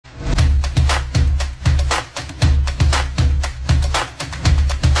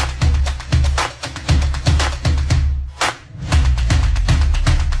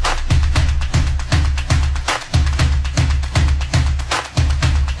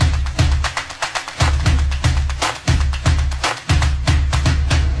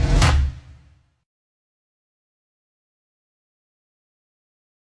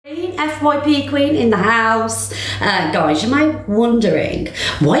FYP Queen in the house. Guys, you may be wondering,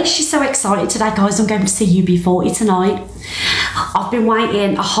 why is she so excited today? Guys, I'm going to see UB40 tonight. I've been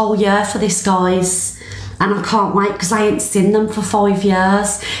waiting a whole year for this, guys. And I can't wait because I ain't seen them for 5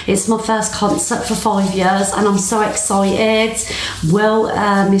 years. It's my first concert for 5 years and I'm so excited. Will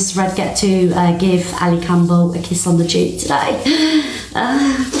Miss Red get to give Ali Campbell a kiss on the cheek today?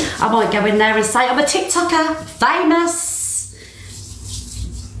 I might go in there and say I'm a TikToker, famous,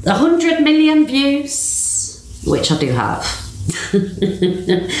 100 million views, which I do have.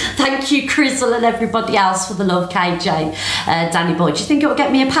 Thank you, Crizzle, and everybody else for the love, KJ. Danny Boy, do you think it will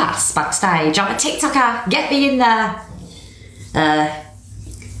get me a pass backstage? I'm a TikToker, get me in there.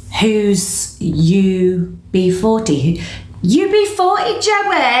 Who's UB40? UB40,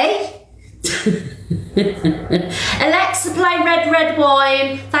 Joey? Alexa, play Red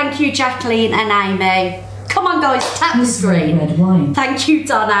Wine. Thank you, Jacqueline and Amy. Come on, guys, tap the screen. Red Wine. Thank you,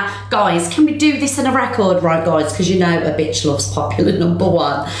 Donna. Guys, can we do this in a record? Right, guys, because you know a bitch loves popular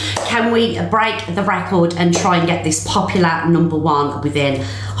 #1. Can we break the record and try and get this popular #1 within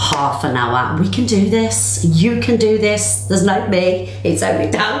half an hour? We can do this. You can do this. There's no me. It's only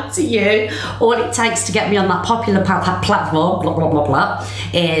down to you. All it takes to get me on that popular platform, blah, blah, blah, blah,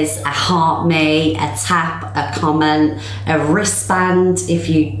 is a heart me, a tap, a comment, a wristband. If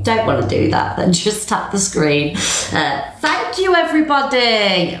you don't want to do that, then just tap the screen. Thank you,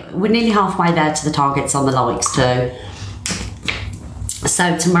 everybody. We're nearly halfway there to the targets on the likes too.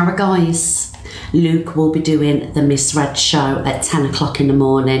 So tomorrow, guys, Luke will be doing the Miss Red show at 10 o'clock in the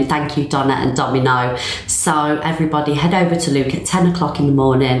morning. Thank you, Donna and Domino. So everybody head over to Luke at 10 o'clock in the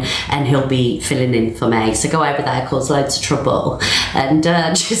morning and he'll be filling in for me. So go over there, cause loads of trouble, and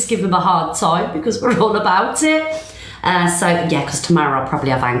just give him a hard time because we're all about it. So yeah, because tomorrow I'll probably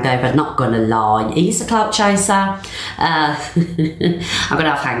have hangover, not gonna lie. He's a clout chaser. I'm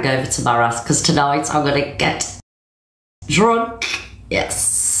gonna have hangover tomorrow because tonight I'm gonna get drunk.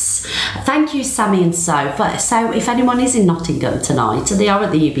 Yes. Thank you, Sammy and Sophie. So if anyone is in Nottingham tonight, and they are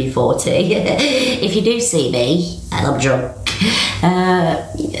at the UB40, if you do see me and I'm drunk,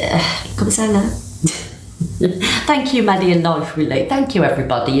 come and say hello. Thank you, Maddie and Life Relay. Thank you,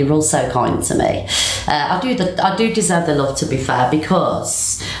 everybody. You're all so kind to me. I do deserve the love, to be fair,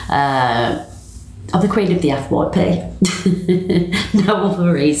 because I'm the queen of the FYP. No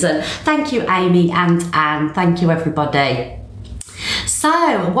other reason. Thank you, Amy and Anne. Thank you, everybody. So,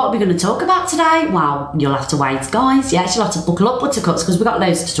 what are we going to talk about today? Well, you'll have to wait, guys. Yes, you'll have to buckle up, buttercups, because we've got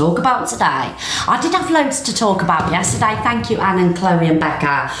loads to talk about today. I did have loads to talk about yesterday. Thank you, Anne and Chloe and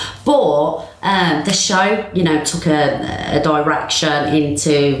Becca. But the show, you know, took a direction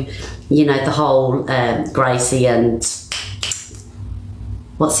into, you know, the whole Gracie and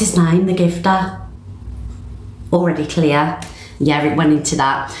what's his name, the gifter? Already Clear. Yeah, it went into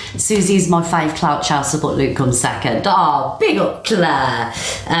that. Susie's my fave clout chaser, but Luke comes second. Oh, big up Claire.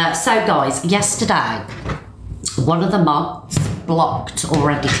 So guys, yesterday, one of the mods blocked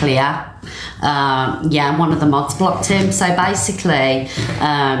Already Clear. Yeah, one of the mods blocked him. So basically,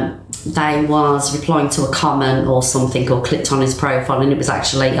 they was replying to a comment or something, or clicked on his profile, and it was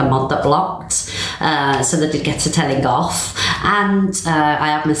actually a mod that blocked. So they did get a telling off. And I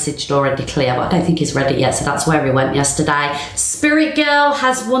have messaged Already Clear, but I don't think he's read it yet, so that's where we went yesterday. Spirit Girl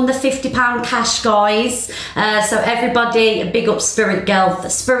has won the £50 cash, guys. So everybody, big up Spirit Girl.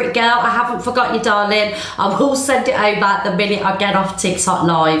 Spirit Girl, I haven't forgot you, darling. I will send it over the minute I get off TikTok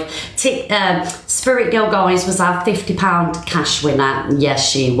live. Spirit Girl, guys, was our £50 cash winner. Yes,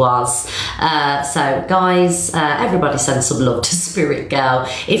 she was. So guys, everybody send some love to Spirit Girl.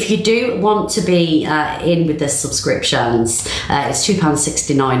 If you do want to be in with the subscriptions, it's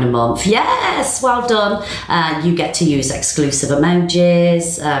 £2.69 a month. Yes, well done. You get to use exclusive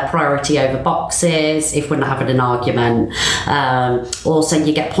emojis, priority over boxes if we're not having an argument. Also,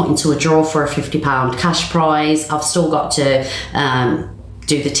 you get put into a draw for a £50 cash prize. I've still got to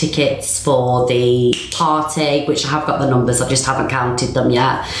do the tickets for the party, which I have got the numbers, I just haven't counted them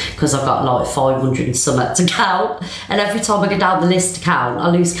yet because I've got like 500 and something to count, and every time I go down the list to count, I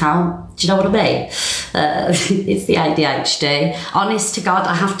lose count. Do you know what I mean? It's the ADHD. Honest to God,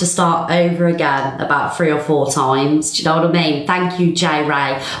 I have to start over again about 3 or 4 times. Do you know what I mean? Thank you, J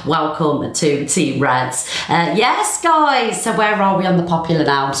Ray. Welcome to Team Reds. Yes, guys. So where are we on the popular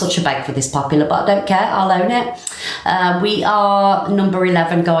now? I'm such a beg for this popular, but I don't care. I'll own it. We are number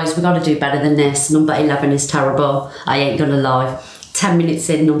 11, guys. We've got to do better than this. Number 11 is terrible. I ain't gonna lie. 10 minutes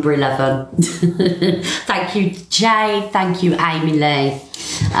in, number 11. Thank you, Jay. Thank you, Amy Lee.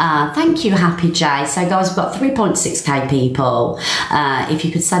 Thank you, Happy Jay. So guys, we've got 3.6k people. If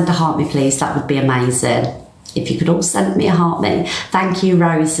you could send a heart me, please, that would be amazing. If you could all send me a heart me. Thank you,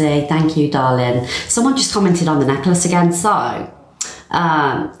 Rosie. Thank you, darling. Someone just commented on the necklace again. So,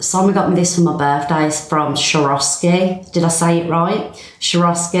 someone got me this for my birthday. It's from Swarovski. Did I say it right?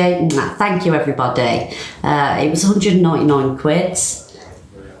 Swarovski. Nah, thank you, everybody. It was 199 quid.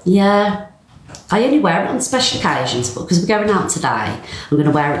 Yeah. I only wear it on special occasions, but because we're going out today, I'm going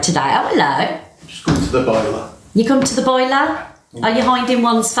to wear it today. Oh, hello. Just come to the boiler. You come to the boiler? Are you hiding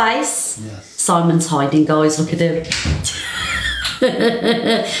one's face? Yes. Simon's hiding, guys. Look at him.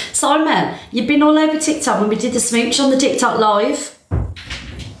 Simon, you've been all over TikTok when we did the smooch on the TikTok live.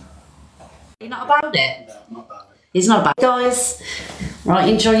 You're not about it? No, not about it. He's not about it. Guys, right,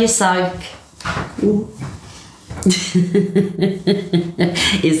 enjoy your soak.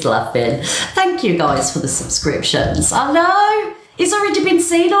 He's laughing. Thank you, guys, for the subscriptions. I know. He's already been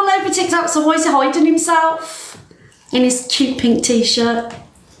seen all over TikTok, so why is he hiding himself? In his cute pink t-shirt.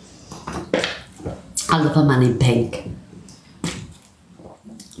 I love a man in pink.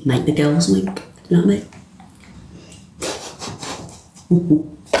 Make the girls wink, you know what I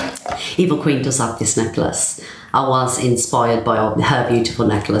mean? Evil Queen does have this necklace. I was inspired by her beautiful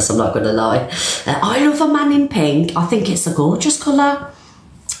necklace, I'm not going to lie. I love a man in pink. I think it's a gorgeous colour.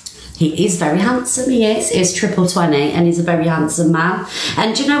 He is very handsome, he is. He's triple 20 and he's a very handsome man.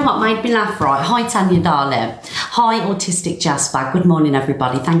 And do you know what made me laugh, right? Hi, Tanya, darling. Hi, Autistic Jasper. Good morning,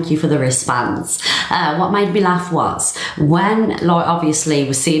 everybody. Thank you for the response. What made me laugh was when, like, obviously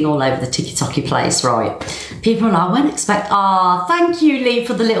we're seeing all over the TikToky place, right? People are like, I won't expect, thank you, Lee,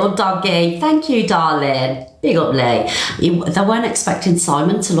 for the little doggy. Thank you, darling. Big up, Lee. They weren't expecting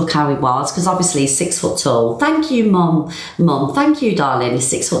Simon to look how he was, because obviously he's 6 foot tall. Thank you, Mum. Mum, thank you, darling. He's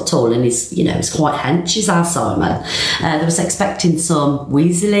 6 foot tall and he's, you know, he's quite hench, is our Simon. They was expecting some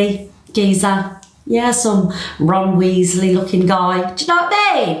Weasley geezer. Yeah, some Ron Weasley looking guy. Do you know what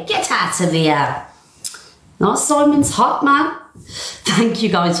I mean? Get out of here. No, Simon's hot, man. Thank you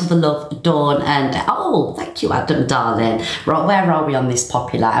guys for the love, Dawn, and oh, thank you, Adam, darling. Right, where are we on this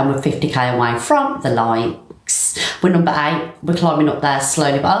popular? And we're 50k away from the likes. We're number 8. We're climbing up there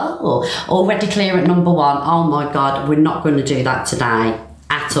slowly. Oh, already clear at number 1. Oh my God, we're not going to do that today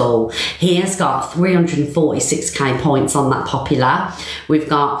at all. He has got 346k points on that popular. We've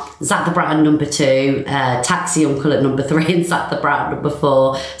got Zach the Brat at number 2, Taxi Uncle at number 3, and Zach the Brat at number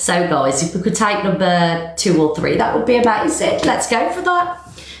 4. So guys, if we could take number 2 or 3, that would be amazing. Let's go for that.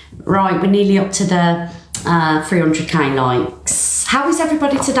 Right, we're nearly up to the 300k likes. How is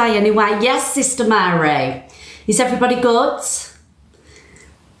everybody today anyway? Yes, Sister Mary. Is everybody good?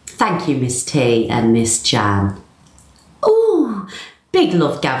 Thank you, Miss T and Miss Jan. Ooh. Big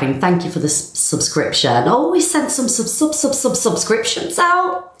love, Gavin. Thank you for the subscription. Oh, we sent some subscriptions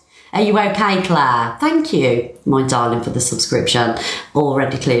out. Are you okay, Claire? Thank you, my darling, for the subscription.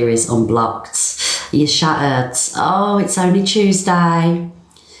 Already clear is unblocked. You're shattered. Oh, it's only Tuesday.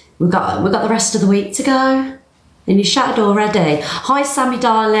 We've got the rest of the week to go. And you're shattered already. Hi, Sammy,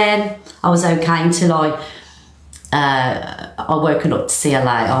 darling. I was okay until I woken up to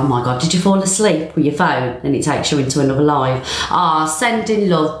CLA. Oh my God, did you fall asleep with your phone and it takes you into another live? Sending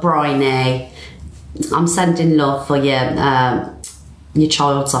love, Bryony. I'm sending love for your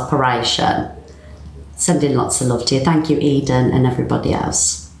child's operation. Sending lots of love to you. Thank you, Eden, and everybody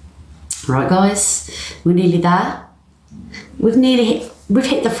else. Right, guys, we're nearly there. We've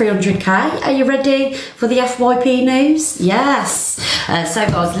hit the 300k. Are you ready for the FYP news? Yes. So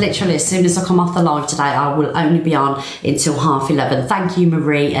guys, literally as soon as I come off the live today, I will only be on until 11:30. Thank you,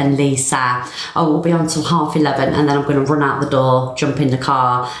 Marie and Lisa. I will be on till 11:30 and then I'm going to run out the door, jump in the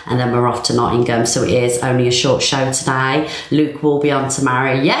car, and then we're off to Nottingham. So it is only a short show today. Luke will be on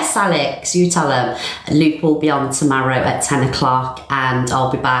tomorrow. Yes, Alex, you tell him. Luke will be on tomorrow at 10 o'clock and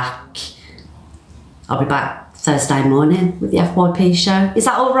I'll be back Thursday morning with the FYP show. Is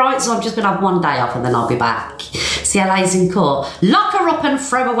that all right? So I'm just going to have one day off and then I'll be back. CLA's in court. Lock her up and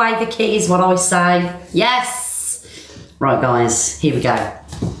throw away the keys, what I say. Yes. Right, guys, here we go.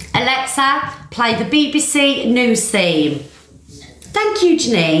 Alexa, play the BBC News theme. Thank you,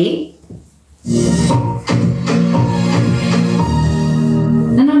 Janine.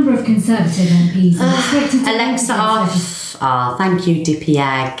 A number of Conservative MPs are expected to... Alexa off. Thank you, Dippy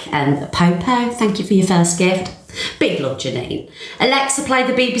Egg. And Popo, thank you for your first gift. Big love, Janine. Alexa, play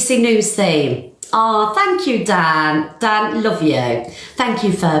the BBC News theme. Thank you, Dan. Dan, love you. Thank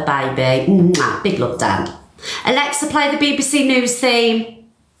you, Fur Baby. Mwah. Big love, Dan. Alexa, play the BBC News theme.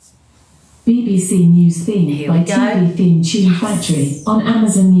 BBC News theme by TV Theme Tune Factory on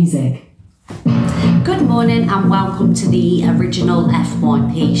Amazon Music. Good morning and welcome to the original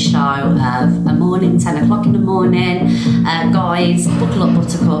FYP show of a morning, 10 o'clock in the morning. Guys, buckle up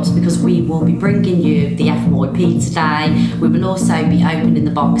buttercups because we will be bringing you the FYP today. We will also be opening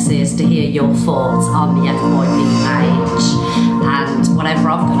the boxes to hear your thoughts on the FYP page. And whatever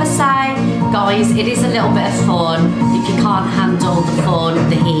I've got to say, guys, it is a little bit of fun. If you can't handle the fun,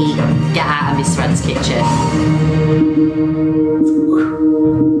 the heat, get out of Miss Red's kitchen.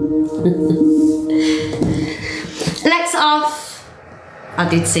 Legs off. I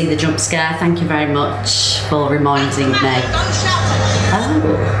did see the jump scare. Thank you very much for reminding me.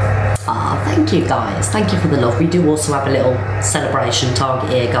 Oh, thank you guys. Thank you for the love. We do also have a little celebration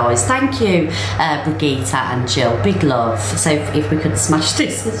target here, guys. Thank you, Brigitte and Jill. Big love. So if we could smash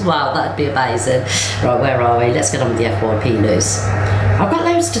this as well, that'd be amazing. Right, where are we? Let's get on with the FYP news. I've got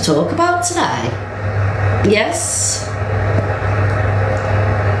loads to talk about today. Yes.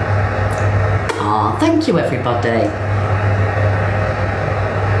 Oh, thank you, everybody.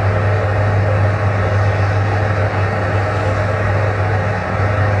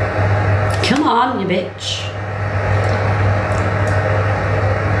 Come on, you bitch.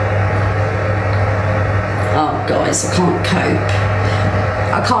 Oh, guys, I can't cope.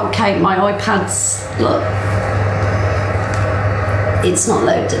 I can't cope. My iPad's, look. It's not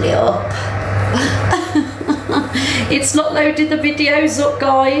loading it up. It's not loading the videos up,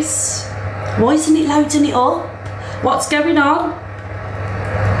 guys. Why isn't it loading it up? What's going on?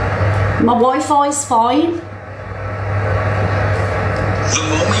 My Wi-Fi's fine. The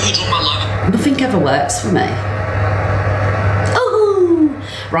moment you do my life. Nothing ever works for me. Oh!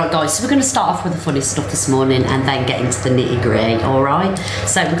 Right, guys, so we're going to start off with the funny stuff this morning and then get into the nitty-gritty, all right?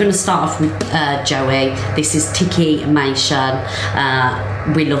 So we're going to start off with Joey. This is Tiki Mation.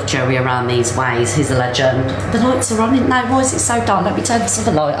 We love Joey around these ways. He's a legend. The lights are on it now. Why is it so dark? Let me turn this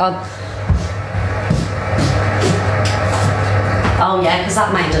other light on. Oh yeah, because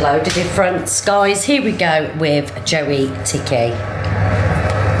that made a load of difference. Guys, here we go with Joey Tiki.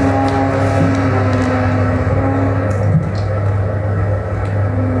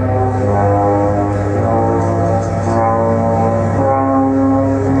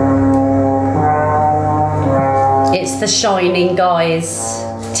 It's The Shining, guys.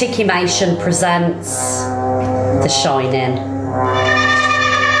 Tiki Mation presents The Shining.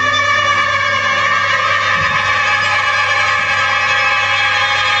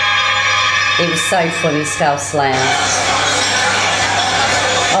 It was so funny, Scale Slayer.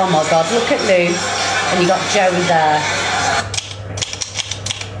 Oh my god, look at Luke. And you got Joey there.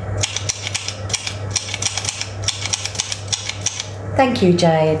 Thank you,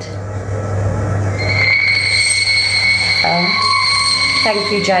 Jade. Oh,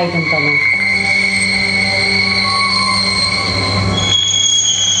 thank you, Jade and Donna.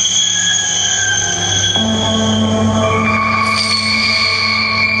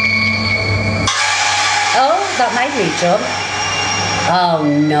 That made me jump. Oh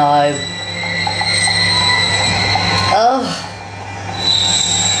no. Oh.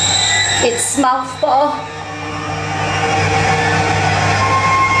 It's mouthful.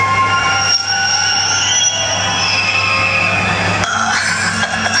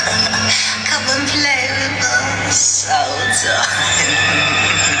 Come and play with us. So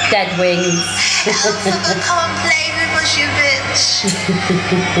Dead wings. Come and play with us, you bitch.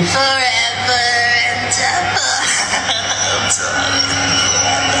 Forever and ever.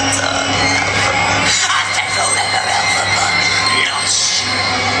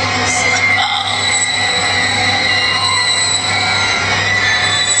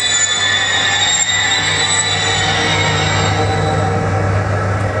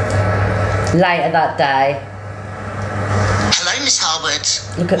 Later that day. Hello, Miss Harwood.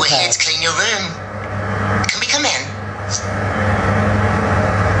 Look at We're her. here to clean your room. Can we come in?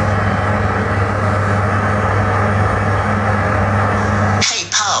 Hey,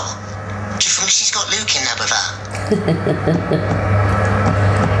 Pearl. Do you think she's got Luke in there with her?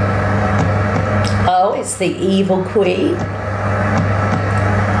 Oh, it's the evil queen.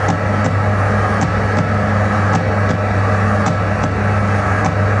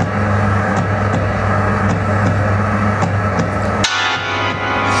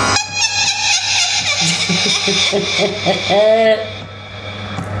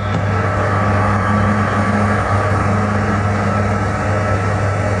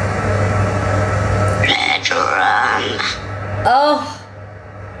 Red rum. Oh,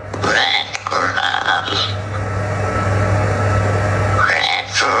 Red rum. Red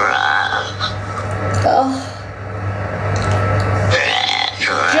rum. oh. Red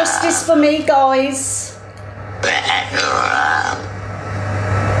rum. Justice for me, guys. Red rum.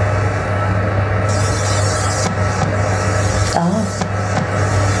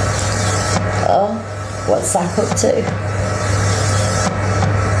 What's Zach up to?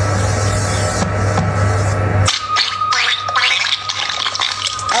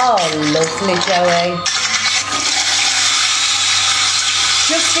 Oh, lovely, Joey.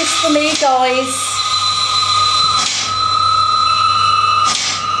 Justice for me, guys.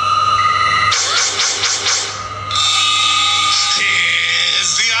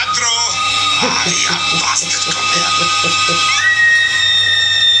 Here's the outro. You bastard, come here.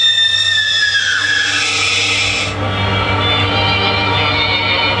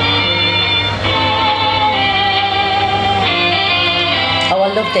 Oh, I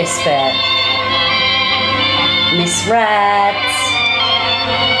love this bit. Miss Red,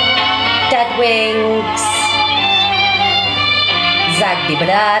 Dead Wings, Zaggy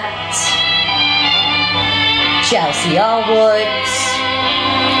Badat, Chelsea Arwood,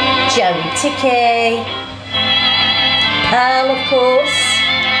 Joey Ticky, Pearl, of course.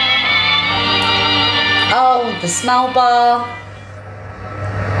 Oh, the smell bar.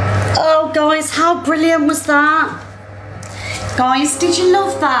 Oh, guys, how brilliant was that? Guys, did you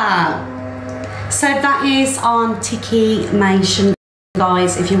love that? So that is on Tikimation,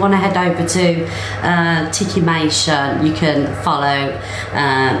 guys. If you want to head over to Tikimation, you can follow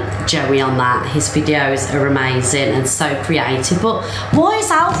Joey on that. His videos are amazing and so creative. But why is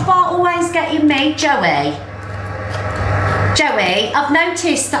Alfbar always getting me, Joey? Joey, I've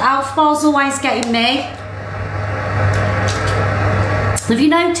noticed that Alfbar's always getting me. Have you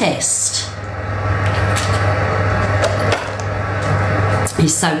noticed?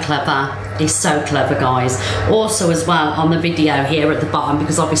 He's so clever. He's so clever, guys. Also, as well, on the video here at the bottom,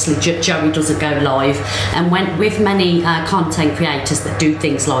 because obviously Joey doesn't go live, and when with many content creators that do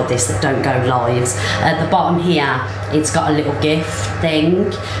things like this that don't go lives, at the bottom here, it's got a little gift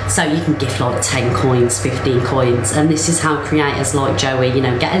thing, so you can gift like 10 coins, 15 coins, and this is how creators like Joey, you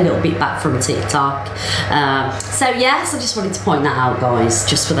know, get a little bit back from TikTok. So yes, I just wanted to point that out, guys,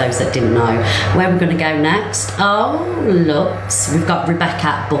 just for those that didn't know. Where we're going to go next? Oh, looks, we've got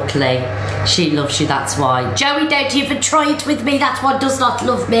Rebecca Buckley. She loves you, that's why. Joey, don't even try it with me. That one does not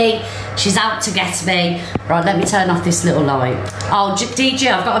love me. She's out to get me. Right, let me turn off this little light. Oh, DJ,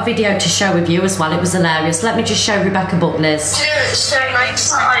 I've got a video to show with you as well. It was hilarious. Let me just show Rebecca Buckley's. It's so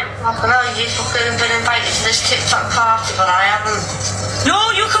nice. I know you've fucking been invited to this TikTok party, but I haven't.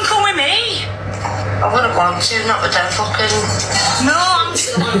 No, you can come with me. I wouldn't want to, not with them fucking... No, I'm... Do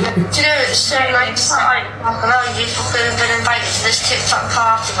you know, it's so nice. I know you've fucking been invited to this TikTok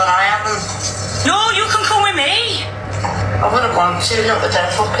party, but I haven't. No, you can come with me. I wouldn't want to, not with them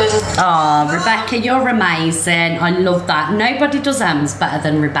fucking... Oh, Rebecca, you're amazing. I love that. Nobody does M's better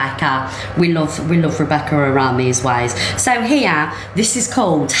than Rebecca. We love Rebecca around these ways. So here, this is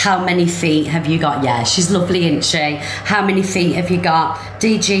called How Many Feet Have You Got? Yeah, she's lovely, isn't she? How many feet have you got?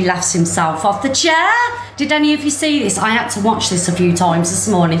 DG laughs himself off the chair. Did any of you see this? I had to watch this a few times this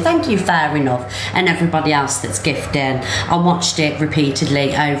morning. Thank you, Fair Enough, and everybody else that's gifting. I watched it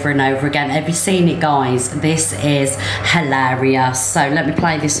repeatedly over and over again. Have you seen it, guys? This is hilarious. So let me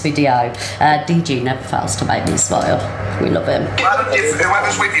play this video. DG never fails to make me smile. We love him.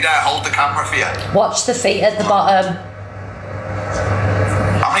 Whoever's with you there, hold the camera for you. Watch the feet at the bottom.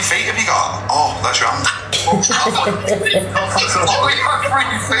 How many feet have you got? Oh, that's your hand. Oh, we have 3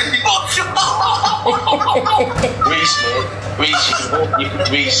 feet.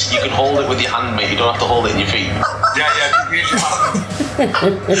 Reese, you can hold it with your hand, mate. You don't have to hold it in your feet. Yeah, use your hand. I'm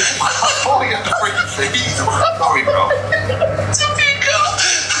holding it 3 feet. Sorry, bro.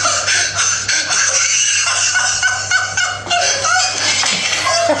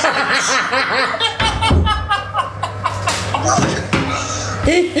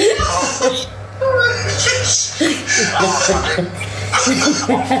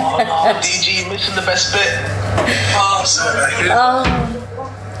 DG, missing the best bit. Oh, sorry. Oh.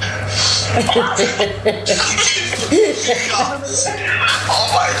 Oh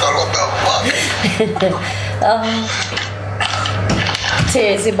my god, what the fuck? Oh.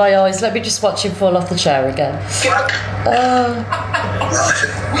 Tears in my eyes. Let me just watch him fall off the chair again. Oh.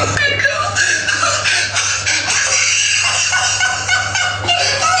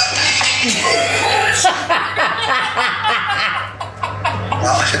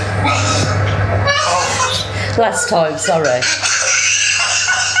 Last time, sorry.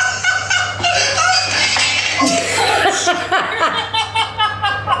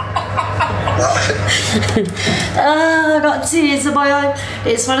 Oh, I got tears in my eye.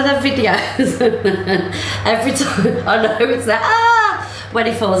 It's one of them videos. Every time, I know it's there. When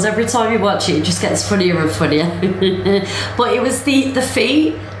he falls, every time you watch it, it just gets funnier and funnier. But it was the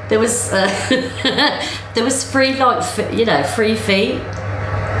feet. There was there was 3 like 3 feet,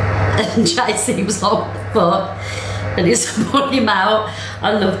 and JC was like, foot and he's pulling him out.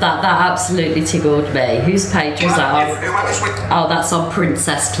 I love that. That absolutely tickled me. Whose page was that on? Oh, that's on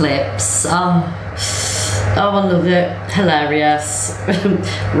Princess Clips. Oh, I love it. Hilarious.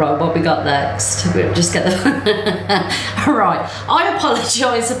 Right, what we got next? We'll just get the... Right, I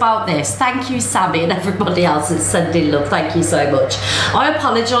apologise about this. Thank you, Sammy, and everybody else that's sending love. Thank you so much. I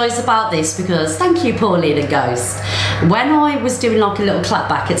apologise about this because, thank you, Pauline and Ghost. When I was doing like a little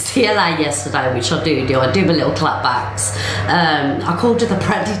clapback at CLA yesterday, which I do my little clapbacks, I called her the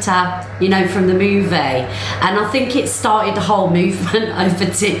Predator, you know, from the movie. And I think it started a whole movement over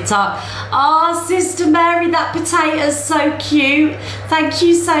TikTok. Oh, Sister Mary, that potato's so cute. Thank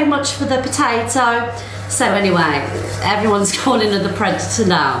you so much for the potato. So anyway, everyone's calling her the Predator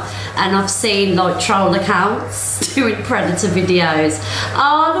now. And I've seen like troll accounts doing Predator videos.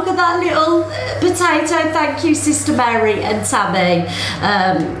 Oh, look at that little potato. Thank you, Sister Mary and Tammy.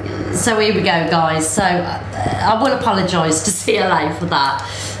 So here we go, guys. So I will apologise to CLA for that.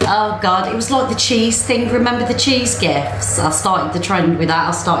 Oh God, it was like the cheese thing. Remember the cheese gifts? I started the trend with that.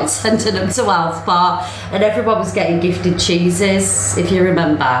 I started sending them to Alf Bar and everyone was getting gifted cheeses, if you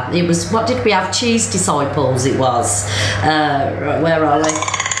remember. It was, what did we have? Cheese Disciples it was. Right, where are we?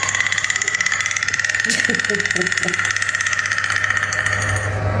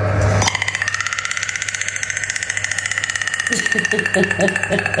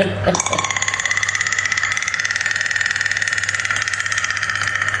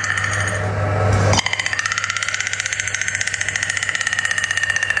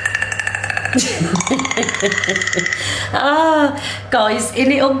 Oh, guys,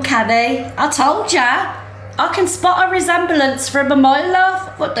 isn't it uncanny? I told ya, I can spot a resemblance from a mile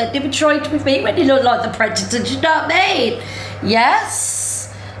off. What, don't even try it with me when you look like the Predator, do you know what I mean?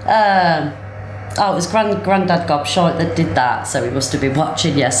 Yes. Oh, it was Grandad Gobshite that did that, so he must have been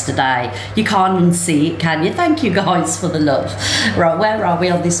watching yesterday. You can't unsee it, can you? Thank you guys for the love. Right, where are we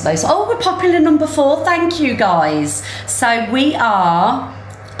on this most? Oh, we're popular number 4. Thank you guys. So we are...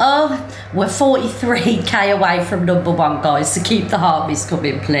 Oh, we're 43k away from number 1, guys, so keep the heartbeats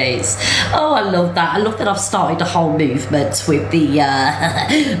coming, please. Oh, I love that. I love that I've started a whole movement with the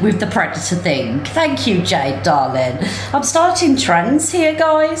with the Predator thing. Thank you, Jade, darling. I'm starting trends here,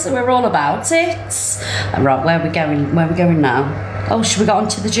 guys, and we're all about it. Right, where are we going? Where are we going now? Oh, should we go on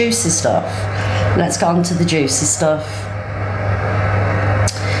to the juicy stuff? Let's go on to the juicy stuff.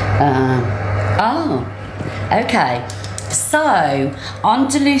 Oh, okay. So, on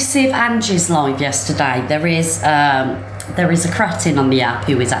Delusive Angie's live yesterday, there is a cretin on the app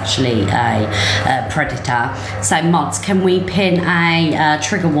who is actually a Predator. So, mods, can we pin a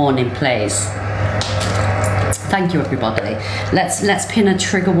trigger warning, please? Thank you, everybody. Let's pin a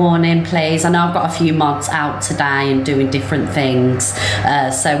trigger warning, please. I know I've got a few mods out today and doing different things,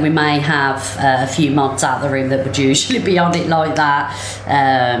 so we may have a few mods out the room that would usually be on it like that.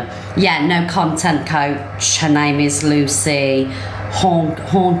 Yeah, no content coach. Her name is Lucy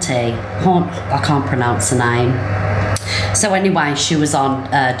Haunty. I can't pronounce the name. So anyway, she was on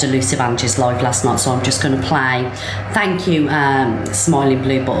Delusive Angie's live last night, so I'm just going to play. Thank you, Smiling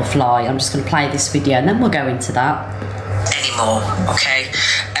Blue Butterfly. I'm just going to play this video and then we'll go into that. Anymore, okay?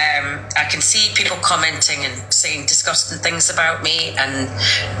 I can see people commenting and saying disgusting things about me, and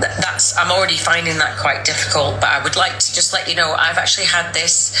that's, I'm already finding that quite difficult, but I would like to just let you know I've actually had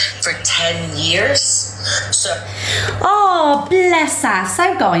this for 10 years. So, oh, bless her.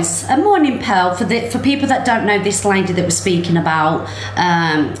 So guys, a morning Pearl, for people that don't know, this lady that we're speaking about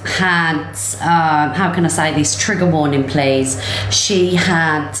had how can I say this, trigger warning please. She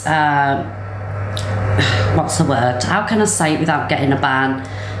had what's the word, how can I say it without getting a ban?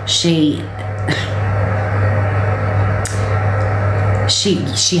 She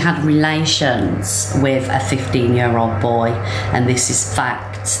had relations with a 15-year-old boy, and this is fact.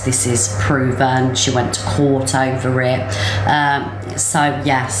 This is proven. She went to court over it. So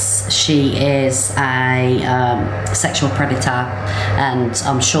yes, she is a sexual predator, and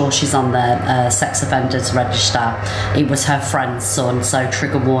I'm sure she's on the sex offenders register. It was her friend's son, so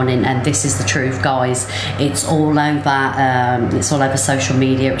trigger warning. And this is the truth, guys. It's all over. It's all over social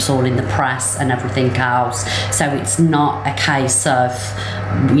media. It's all in the press and everything else. So it's not a case of,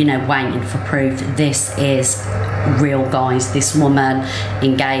 you know, waiting for proof. This is real, guys. This woman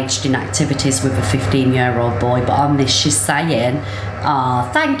engaged in activities with a 15-year-old boy, but on this she's saying, ah,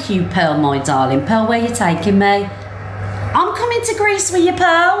 thank you, Pearl, my darling. Pearl, where you taking me? I'm coming to Greece with you,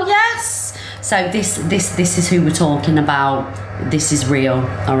 Pearl, yes. So this is who we're talking about. This is real,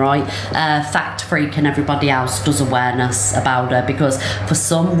 all right? Fact Freak and everybody else does awareness about her, because for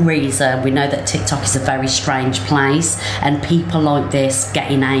some reason we know that TikTok is a very strange place and people like this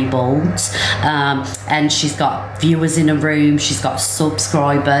get enabled. And she's got viewers in a room, she's got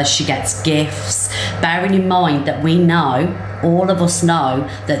subscribers, she gets gifts. Bearing in mind that we know, all of us know,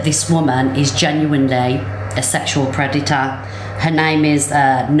 that this woman is genuinely a sexual predator. Her name is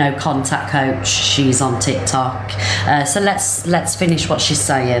No Contact Coach. She's on TikTok. So let's finish what she's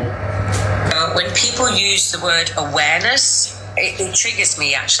saying. When people use the word awareness, it triggers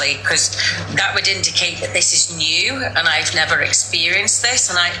me actually, because that would indicate that this is new and I've never experienced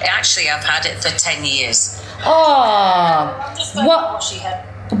this, and I've had it for 10 years. Oh,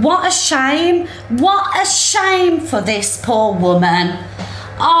 what a shame. What a shame for this poor woman.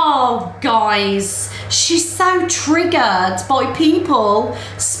 Oh, guys, she's so triggered by people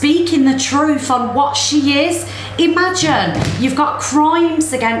speaking the truth on what she is. Imagine you've got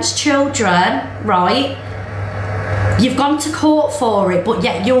crimes against children, right? You've gone to court for it, but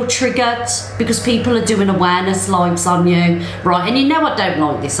yet you're triggered because people are doing awareness lives on you, right? And you know I don't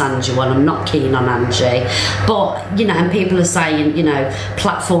like this Angie one. I'm not keen on Angie. But, you know, and people are saying, you know,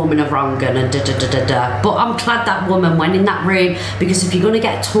 platforming her wrong and da-da-da-da-da. But I'm glad that woman went in that room, because if you're going to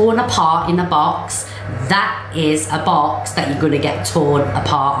get torn apart in a box, that is a box that you're going to get torn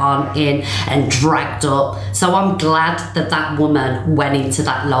apart on in and dragged up. So I'm glad that that woman went into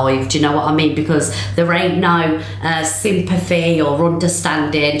that live. Do you know what I mean? Because there ain't no sympathy or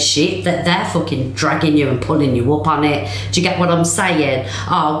understanding shit, that they're fucking dragging you and pulling you up on it. Do you get what I'm saying?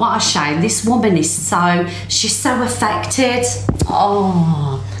 Oh, what a shame. This woman is she's so affected.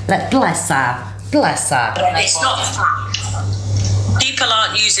 Oh, bless her. Bless her. It's not fact. People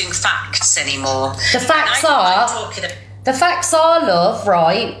aren't using facts anymore. The facts are, love,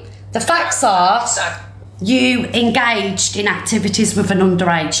 right? The facts are, you engaged in activities with an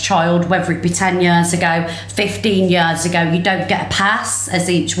underage child, whether it be 10 years ago, 15 years ago. You don't get a pass as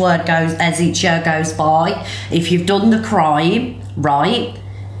each year goes by. If you've done the crime, right?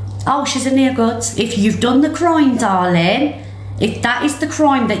 Oh, she's a near goods. If you've done the crime, darling, if that is the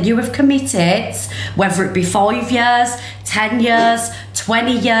crime that you have committed, whether it be 5 years, 10 years,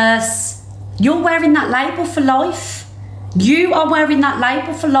 20 years, you're wearing that label for life. You are wearing that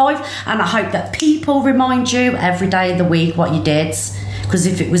label for life, and I hope that people remind you every day of the week what you did. Because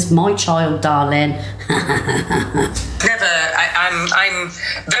if it was my child, darling... I'm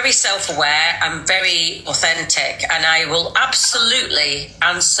very self-aware, I'm very authentic, and I will absolutely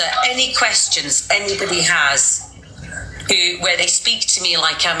answer any questions anybody has where they speak to me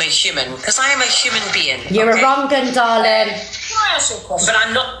like I'm a human, because I am a human being. You're a wrong gun, darling. But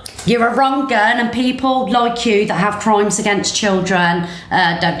I'm not. You're a wrong gun, and people like you that have crimes against children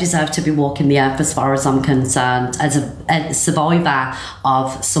don't deserve to be walking the earth, as far as I'm concerned, as a survivor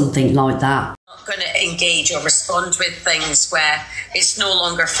of something like that. I'm not going to engage or respond with things where it's no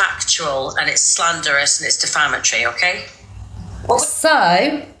longer factual and it's slanderous and it's defamatory, okay?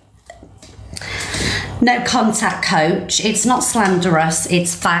 So... No Contact Coach, it's not slanderous,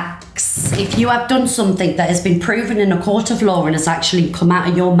 it's facts. If you have done something that has been proven in a court of law and has actually come out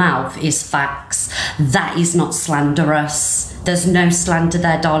of your mouth, is facts. That is not slanderous. There's no slander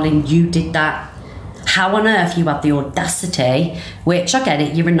there, darling. You did that. How on earth you have the audacity, which I get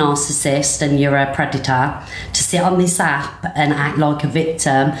it, you're a narcissist and you're a predator, to sit on this app and act like a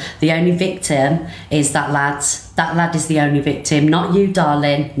victim. The only victim is that lad. That lad is the only victim, not you,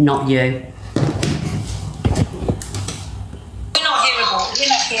 darling, not you. We're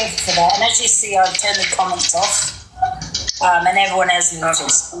not here for that, and as you see, I've turned the comments off, and everyone else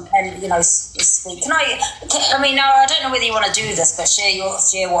knows. And you know, speak. I mean, I don't know whether you want to do this, but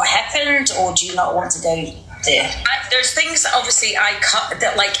share what happened, or do you not want to go there? There's things that obviously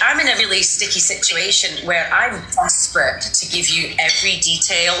like I'm in a really sticky situation where I'm desperate to give you every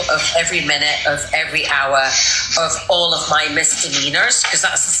detail of every minute of every hour of all of my misdemeanors, because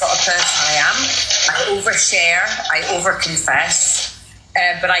that's the sort of person I am. I overshare, I overconfess.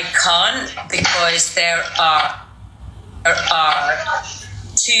 But I can't, because there are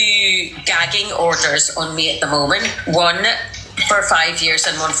 2 gagging orders on me at the moment. One for 5 years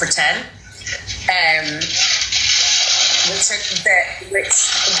and one for 10. Which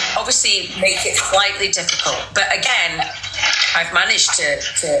obviously make it slightly difficult. But again, I've managed to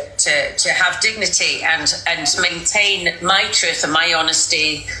have dignity and maintain my truth and my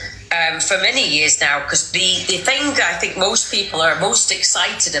honesty for many years now, because the thing I think most people are most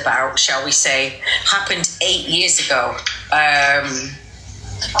excited about, shall we say, happened 8 years ago.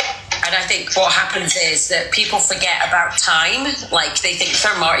 And I think what happens is that people forget about time. Like, they think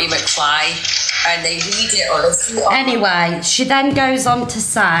they're Marty McFly and they read it or listen to it. Anyway, she then goes on to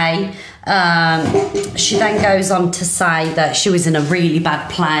say, that she was in a really bad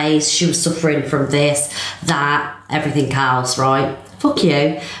place. She was suffering from this, that, everything else, right? Fuck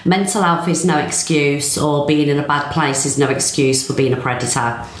you. Mental health is no excuse, or being in a bad place is no excuse for being a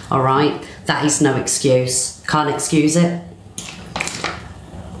predator, all right? That is no excuse. Can't excuse it.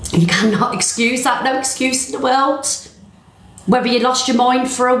 You cannot excuse that. No excuse in the world. Whether you lost your mind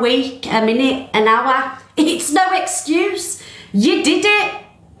for a week, a minute, an hour, it's no excuse. You did it.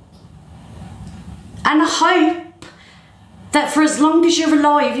 And I hope that for as long as you're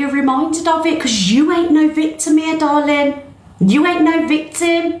alive, you're reminded of it, because you ain't no victim here, darling. You ain't no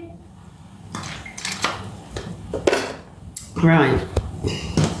victim. Right.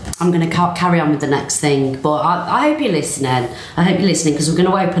 I'm going to carry on with the next thing, but I hope you're listening. I hope you're listening, because we're going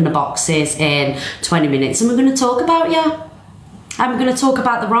to open the boxes in 20 minutes and we're going to talk about you. And we're going to talk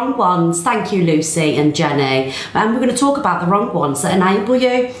about the wrong ones. Thank you, Lucy and Jenny. And we're going to talk about the wrong ones that enable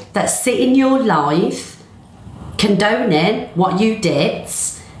you, that sit in your life condoning what you did,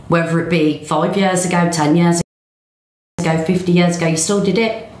 whether it be 5 years ago, 10 years ago, 50 years ago, you still did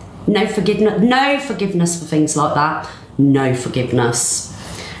it. No forgiveness for things like that. No forgiveness.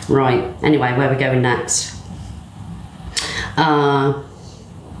 Right, anyway, where are we going next?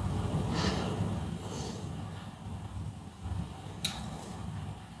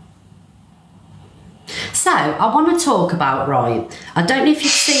 So, I want to talk about, right, I don't know if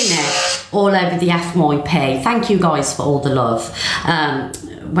you've seen it all over the FYP. Thank you guys for all the love.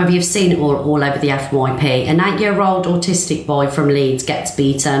 Whether you've seen it all over the FYP. An 8-year-old autistic boy from Leeds gets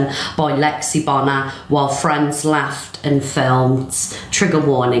beaten by Lexi Bonner while friends laughed and filmed. Trigger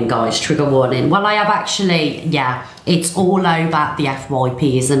warning, guys, trigger warning. Well, I have actually, yeah, it's all over the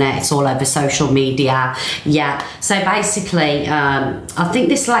FYP, isn't it? It's all over social media. Yeah, so basically, I think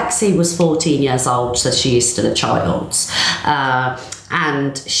this Lexi was 14 years old, so she is still a child.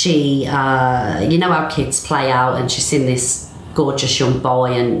 And she, you know how kids play out, and she's in this gorgeous young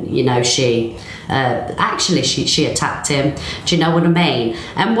boy, and you know, she actually she attacked him. Do you know what I mean?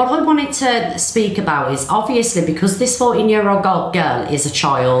 And what I wanted to speak about is, obviously, because this 14-year-old girl is a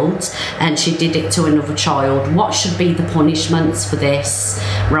child and she did it to another child, what should be the punishments for this,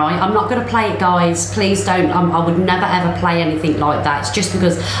 right? I'm not going to play it, guys, please don't. I would never ever play anything like that. It's just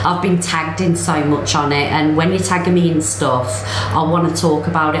because I've been tagged in so much on it, and when you're tagging me in stuff, I want to talk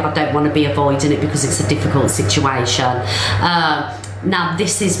about it. I don't want to be avoiding it because it's a difficult situation. Now,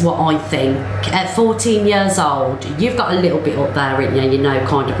 this is what I think. At 14 years old, you've got a little bit up there, in you know,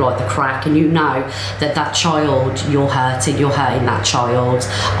 kind of like the crack, and you know that child, you're hurting that child.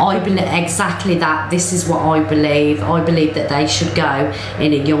 I believe exactly that. This is what I believe. I believe that they should go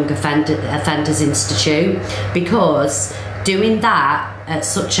in a young offenders institute, because doing that at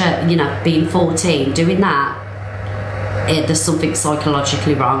such a, you know, being 14, doing that, there's something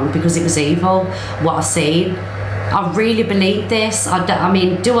psychologically wrong, because it was evil, what I've seen. I really believe this. I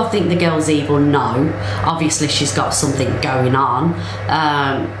mean, do I think the girl's evil? No. Obviously, she's got something going on.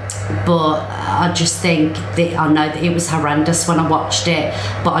 But I just think that, I know that it was horrendous when I watched it,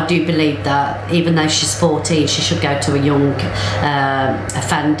 but I do believe that even though she's 14, she should go to a young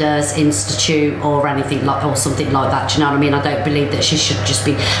offenders institute or anything like, or something like that. Do you know what I mean? I don't believe that she should just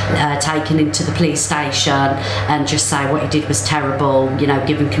be taken into the police station and just say what he did was terrible, you know,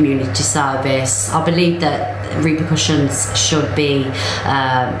 giving community service. I believe that repercussions should be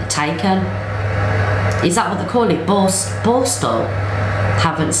taken. Is that what they call it? Borstal?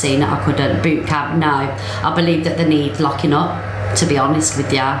 Haven't seen it, I couldn't. Boot camp, no. I believe that they need locking up, to be honest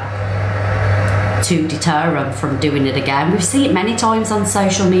with you, to deter them from doing it again. We've seen it many times on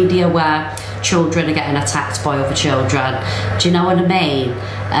social media where children are getting attacked by other children. Do you know what I mean?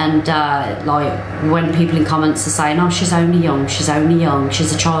 And like when people in comments are saying, oh, she's only young, she's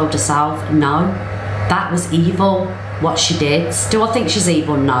a child herself. No, that was evil. What she did. Do I think she's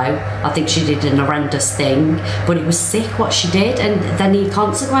evil? No. I think she did an horrendous thing, but it was sick what she did, and they need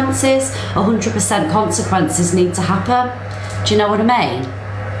consequences. 100% consequences need to happen. Do you know what I mean?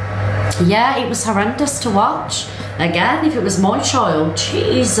 Yeah, it was horrendous to watch. Again, if it was my child,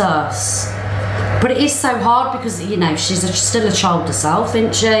 Jesus. But it is so hard because, you know, she's still a child herself,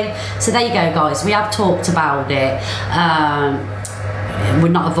 isn't she? So there you go, guys. We have talked about it. We're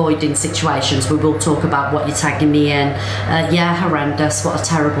not avoiding situations. We will talk about what you're tagging me in. Yeah, horrendous. What a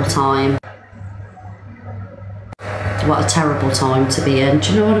terrible time. What a terrible time to be in.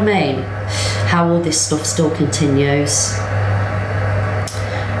 Do you know what I mean? How all this stuff still continues.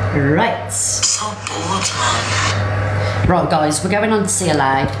 Right. So bored, man. Right, guys, we're going on to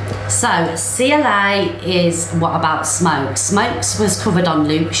CLA. So CLA is what about Smokes? Smokes was covered on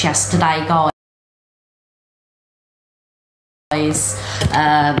Luke's yesterday, guys.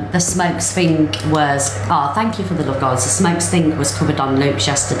 The Smokes thing was, thank you for the love, guys. The Smokes thing was covered on Luke's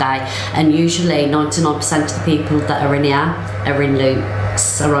yesterday, and usually 99% of the people that are in here are in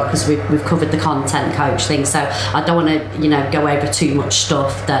Luke's, alright, because we've covered the content coach thing, so I don't want to, you know, go over too much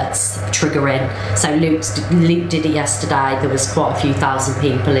stuff that's triggering. So Luke did it yesterday. There was quite a few thousand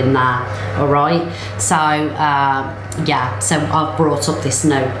people in there, alright. So yeah, so I've brought up this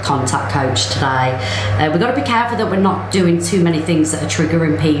no contact coach today. We've got to be careful that we're not doing too many things that are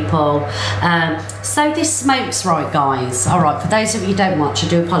triggering people. So this Smokes, right, guys, all right, for those of you who don't watch, I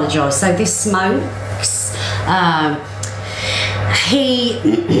do apologise. So this Smokes,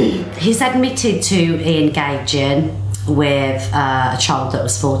 he's admitted to engaging with a child that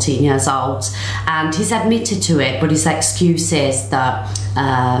was 14 years old, and he's admitted to it, but his excuse is that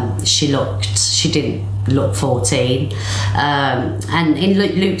she didn't look 14. And in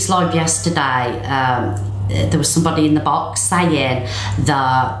Luke's live yesterday, there was somebody in the box saying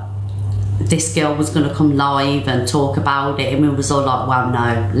that this girl was going to come live and talk about it, and we was all like, well,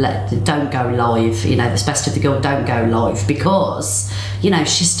 no, don't go live, you know, it's best if the girl don't go live, because, you know,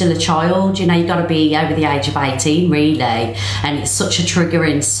 she's still a child, you know, you got to be over the age of 18 really, and it's such a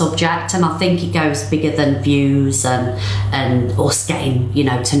triggering subject, and I think it goes bigger than views and us getting, you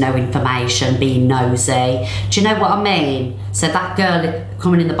know, to know information, being nosy. Do you know what I mean? So that girl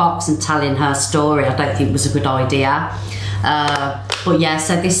coming in the box and telling her story, I don't think was a good idea. But yeah,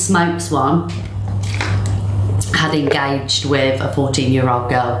 so this Smokes one had engaged with a 14-year-old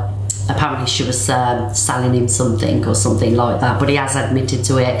girl. Apparently she was selling him something or something like that, but he has admitted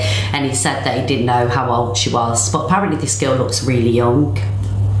to it, and he said that he didn't know how old she was, but apparently this girl looks really young.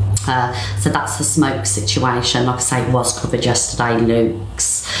 So that's the Smokes situation. Like I say, it was covered yesterday,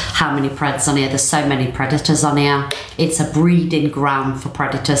 Luke's. How many predators on here? There's so many predators on here. It's a breeding ground for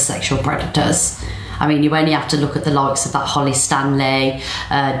predators, sexual predators. I mean, you only have to look at the likes of that Holly Stanley,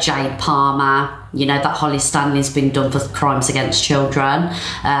 Jade Palmer. You know, that Holly Stanley's been done for crimes against children.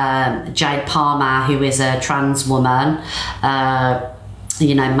 Jade Palmer, who is a trans woman,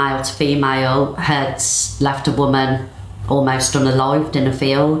 you know, male to female, had left a woman almost unalived in a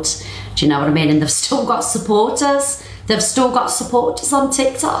field. Do you know what I mean? And they've still got supporters. They've still got supporters on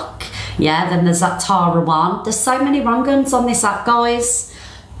TikTok. Yeah, then there's that Tara one. There's so many wrong uns on this app, guys.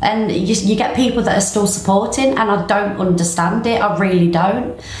 And you get people that are still supporting, and I don't understand it. I really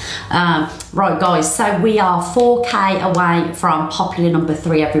don't. Right, guys, so we are 4K away from popular number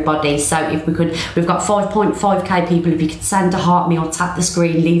 3, everybody. So if we could, we've got 5.5K people. If you could send a heart me or tap the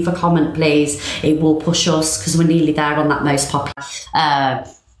screen, leave a comment, please. It will push us, because we're nearly there on that most popular.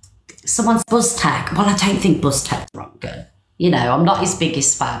 Someone's BuzzTech. Well, I don't think BuzzTech's wrong good. You know, I'm not his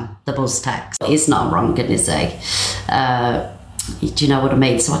biggest fan, the BuzzTech. He's not wrong good, is he? Do you know what I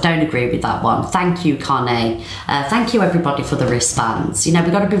mean? So I don't agree with that one. Thank you, Connie. Thank you, everybody, for the wristbands. You know,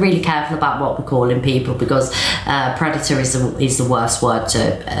 we've got to be really careful about what we're calling people, because predator is the worst word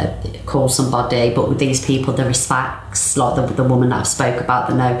to call somebody. But with these people, the respects, like the woman that I spoke about,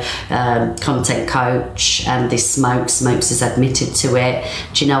 the no content coach, and this Smokes has admitted to it.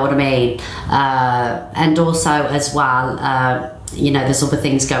 Do you know what I mean? And also as well, you know, there's other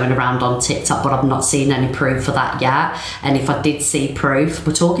things going around on TikTok, but I've not seen any proof for that yet. And if I did see proof,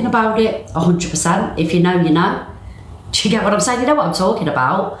 we're talking about it 100%. If you know, you know. Do you get what I'm saying? You know what I'm talking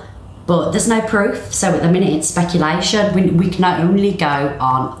about. But there's no proof. So at the minute, it's speculation. We can only go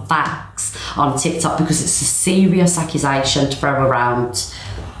on facts on TikTok, because it's a serious accusation to throw around.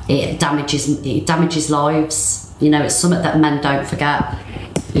 It damages lives. You know, it's something that men don't forget.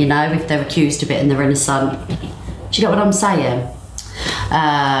 You know, if they're accused of it and they're innocent. Do you get what I'm saying?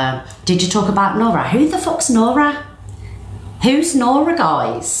 Did you talk about Nora? Who the fuck's Nora? Who's Nora,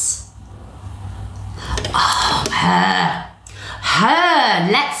 guys? Oh, her.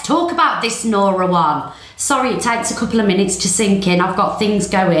 Let's talk about this Nora one. Sorry, it takes a couple of minutes to sink in. I've got things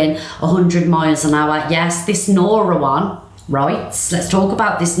going 100 miles an hour. Yes, this Nora one. Right, let's talk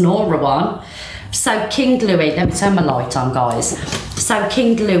about this Nora one. So King Louis, let me turn my light on, guys. So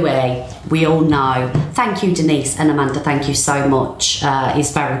King Louis, we all know. Thank you, Denise and Amanda, thank you so much.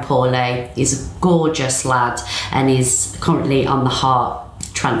 He's very poorly. He's a gorgeous lad, and he's currently on the heart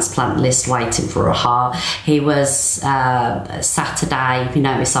transplant list waiting for a heart. He was Saturday, if you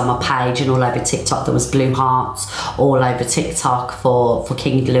notice on my page and all over TikTok, there was blue hearts all over TikTok for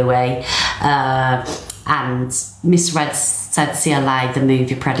King Louis. And Miss Red said CLA, the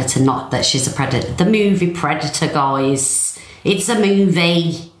movie Predator, not that she's a predator. The movie Predator, guys. It's a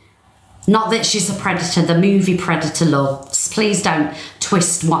movie. Not that she's a predator. The movie Predator, loves. Please don't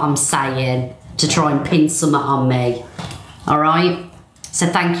twist what I'm saying to try and pin something on me. All right? So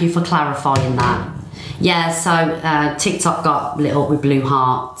thank you for clarifying that. Yeah, so TikTok got lit up with blue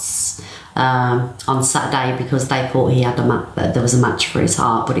hearts on Saturday because they thought he had there was a match for his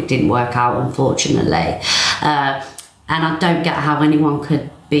heart, but it didn't work out, unfortunately. And I don't get how anyone could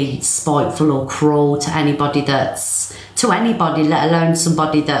be spiteful or cruel to anybody, let alone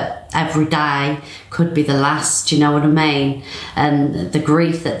somebody that every day could be the last, you know what I mean? And the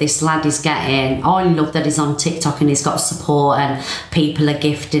grief that this lad is getting, I love that he's on TikTok and he's got support and people are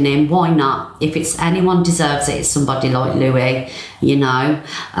gifting him. Why not? If it's anyone deserves it, it's somebody like Louis, you know?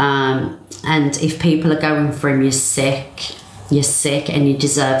 And if people are going for him, you're sick and you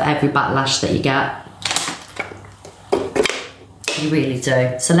deserve every backlash that you get. You really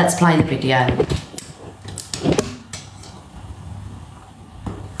do. So let's play the video.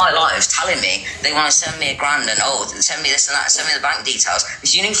 My life telling me they want to send me $1,000 and send me this and that, send me the bank details.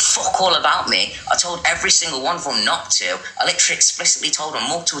 If you knew fuck all about me, I told every single one of them not to. I literally explicitly told them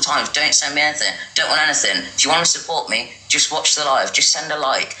multiple times, don't send me anything, don't want anything. If you want to support me, just watch the live, just send a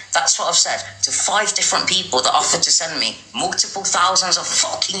like. That's what I've said to 5 different people that offered to send me multiple thousands of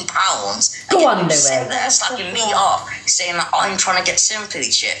fucking pounds. Go on, Louis. Sitting there slagging me off, saying that I'm trying to get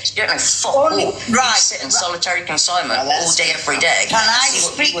sympathy shit. You don't know fuck all. Right. You sit in solitary confinement all day, every day. Can I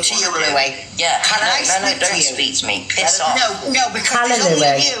speak to you, Louis? Yeah. Don't speak to me. Piss off. No, because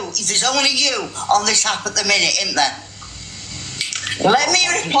there's only you on this app at the minute, isn't there? Let me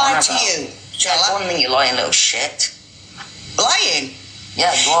reply to you, shall I? One minute, you lying little shit. Lying?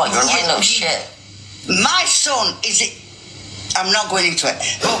 Yeah, you are. You're a lying little shit. My son is it. I'm not going into it.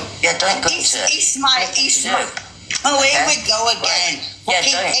 But yeah, don't go into it. It's my. Oh, here we go again. Yeah,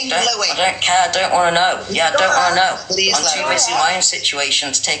 I don't care, I don't want to know. Yeah, I don't want to know. Please, I'm too busy in my own situation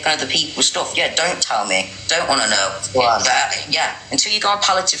to take on other people's stuff. Yeah, don't tell me. Don't want to know. Yeah, until you go on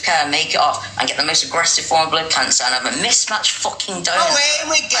palliative care, make it off, and get the most aggressive form of blood cancer and have a mismatched fucking donor. Oh, here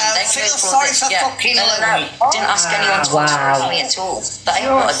we go. Feel sorry for fucking Louis. Didn't ask anyone to support me at all. That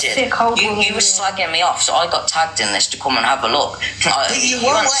ain't what I did. You were slagging me off, so I got tagged in this to come and have a look. But you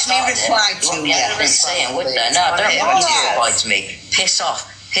won't let me reply to you. Yeah, they're saying, would they? No, I don't want you to reply to me. Piss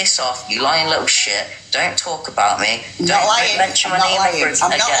off, you lying little shit. Don't talk about me. Don't mention my name ever again.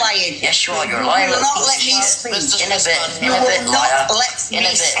 I'm not lying. Yes, you are. You're a lying little piece of shit. In a bit, liar. In a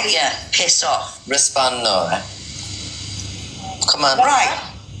bit, yeah. Piss off. Respond, Nora. Come on. Right.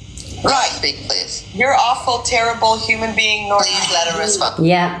 Speak, please. You're awful, terrible human being, Nora. Please let her respond.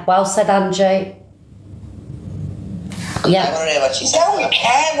 Yeah, well said, Angie. Yeah. I want to know what she said. Don't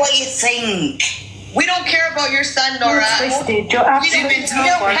care what you think. We don't care about your son, Nora. You don't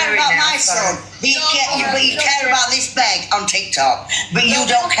care about my son. You care about this bag on TikTok, but you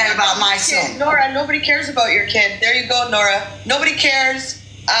don't care about my son. Nora, nobody cares about your kid. There you go, Nora. Nobody cares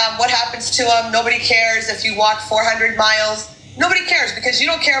what happens to him. Nobody cares if you walk 400 miles. Nobody cares because you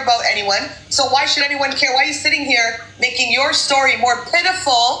don't care about anyone. So why should anyone care? Why are you sitting here making your story more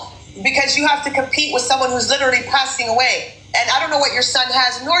pitiful because you have to compete with someone who's literally passing away? And I don't know what your son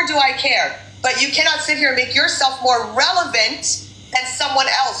has, nor do I care. But you cannot sit here and make yourself more relevant than someone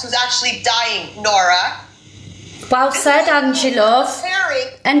else who's actually dying, Nora. Well said, Angie, love.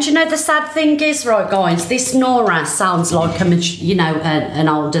 And you know the sad thing is, right, guys, this Nora sounds like an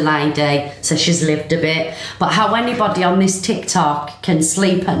older lady, so she's lived a bit. But how anybody on this TikTok can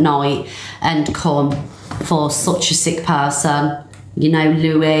sleep at night and come for such a sick person. You know,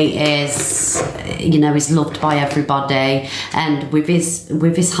 Louis is loved by everybody, and with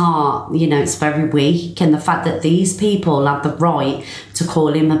his heart, you know, it's very weak. And the fact that these people have the right to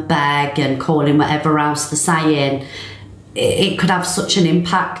call him a beg and call him whatever else they're saying, it could have such an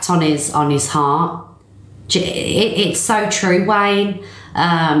impact on his heart. It's so true, Wayne.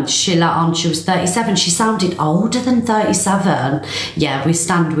 Sheila she was 37. She sounded older than 37. Yeah, we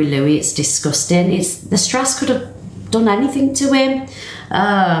stand with Louis. It's disgusting. The stress could have done anything to him.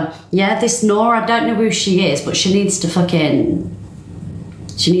 Yeah, this Nora, I don't know who she is, but she needs to do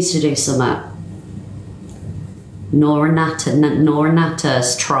something. Nora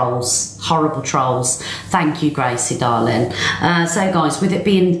Natters trolls, horrible trolls. Thank you, Gracie, darling. So guys, with it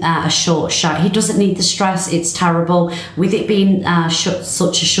being a short show, he doesn't need the stress, it's terrible. With it being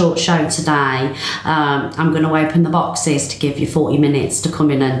such a short show today, I'm going to open the boxes to give you 40 minutes to come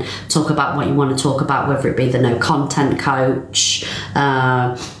in and talk about what you want to talk about, whether it be the no content coach,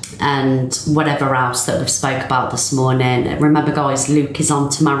 and whatever else that we've spoke about this morning. Remember guys, Luke is on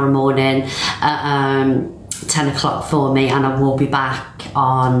tomorrow morning at 10 o'clock for me, and I will be back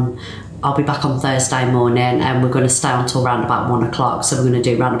on Thursday morning, and we're going to stay until around about 1 o'clock, so we're going to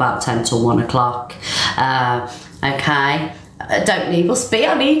do around about 10 till 1 o'clock. Okay, Don't leave us be.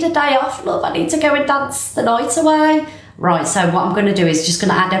 I need a day off, love. I need to go and dance the night away. Right, so what I'm going to do is just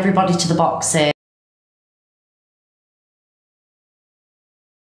going to add everybody to the boxes.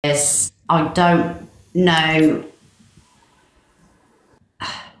 I don't know.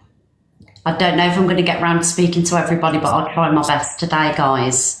 I don't know if I'm going to get round to speaking to everybody, but I'll try my best today,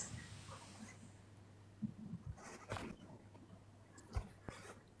 guys.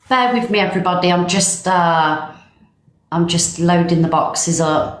 Bear with me, everybody. I'm just loading the boxes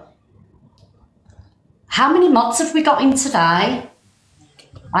up. How many mods have we got in today?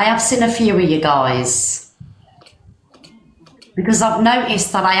 I have seen a few of you guys. Because I've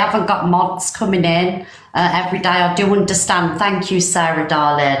noticed that I haven't got mods coming in every day. I do understand. Thank you, Sarah,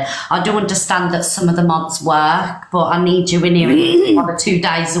 darling. I do understand that some of the mods work, but I need you in here 1 or 2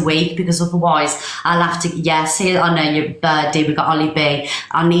 days a week, because otherwise I'll have to. Yes, here I know you're Birdie. We've got Ollie B.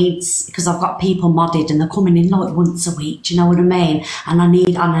 I need, because I've got people modded and they're coming in like once a week. Do you know what I mean? And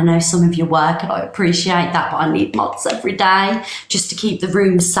I know some of you work, and I appreciate that, but I need mods every day just to keep the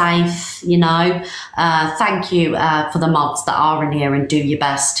room safe. You know. Thank you for the mods that are in here and do your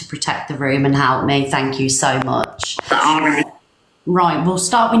best to protect the room and help me. Thank you so much. Right, we'll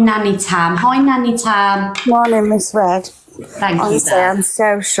start with Nanny Tam. Hi, Nanny Tam. Morning, Miss Red. Thank you. Honestly, I'm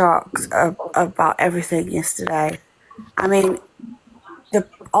so shocked about everything yesterday. I mean, the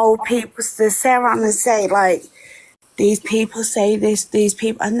old people, the Sarah and say, like, these people say this, these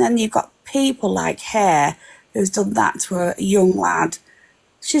people, and then you've got people like her who's done that to a young lad.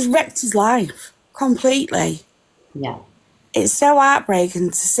 She's wrecked his life completely. Yeah. It's so heartbreaking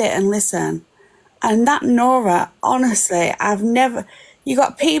to sit and listen. And that Nora, honestly, I've never... You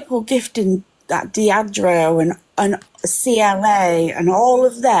got people gifting that Diageo and CLA and all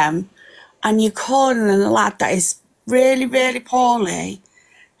of them, and you're calling a lad that is really, really poorly,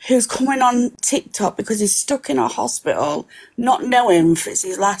 who's coming on TikTok because he's stuck in a hospital, not knowing if it's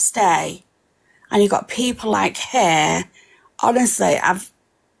his last day. And you got people like her. Honestly,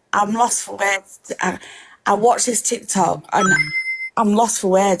 I'm lost for words. I watch this TikTok and I'm lost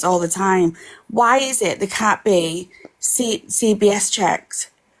for words all the time. Why is it there can't be CBS checked?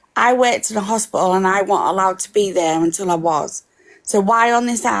 I worked in a hospital and I wasn't allowed to be there until I was. So why on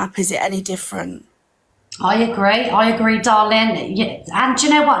this app is it any different? I agree, darling. Yeah. And do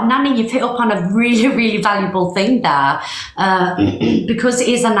you know what, Nanny, you've hit up on a really, really valuable thing there. Because it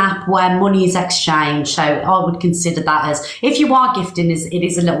is an app where money is exchanged. So I would consider that as, if you are gifting, it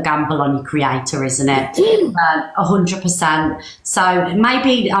is a little gamble on your creator, isn't it? 100%. So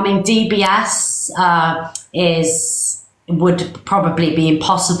maybe, I mean, DBS would probably be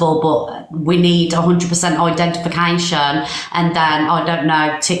impossible, but we need 100% identification. And then, I don't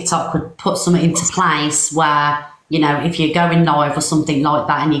know, TikTok could put something into place where, you know, if you're going live or something like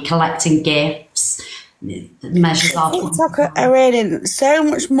that and you're collecting gifts, measures off. TikTok are earning so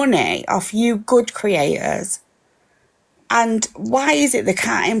much money off you good creators. And why is it they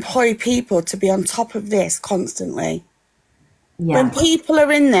can't employ people to be on top of this constantly? Yeah. When people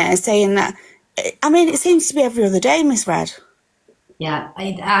are in there saying that, I mean, it seems to be every other day, Miss Red. Yeah,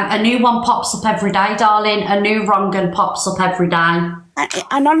 a new one pops up every day, darling. A new wrong un pops up every day.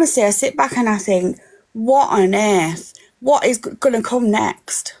 And honestly, I sit back and I think, what on earth? What is going to come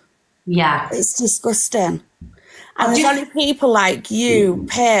next? Yeah. It's disgusting. And there's only people like you,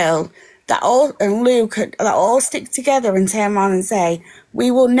 Pearl, and Luke, that all stick together and turn around and say,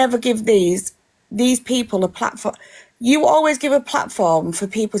 we will never give these people a platform. You always give a platform for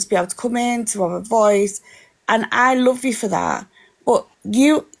people to be able to come in, to have a voice, and I love you for that. But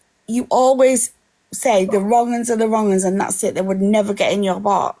you always say the wrong uns are the wrong uns, and that's it. They would never get in your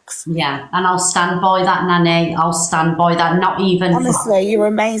box. Yeah, and I'll stand by that, Nanny. I'll stand by that. Not even... Honestly, you're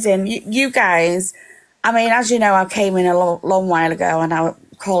amazing. You guys, I mean, as you know, I came in a long while ago, and I was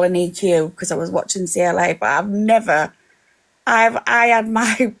calling EQ because I was watching CLA, but I've never...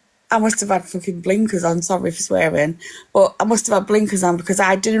 I must have had fucking blinkers on, sorry for swearing, but I must have had blinkers on because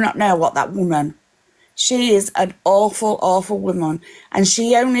I do not know what that woman... She is an awful, awful woman, and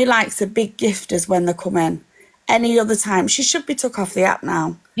she only likes the big gifters when they come in. Any other time, she should be took off the app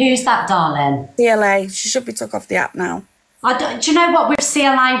now. Who's that, darling? CLA, she should be took off the app now. Do you know what, with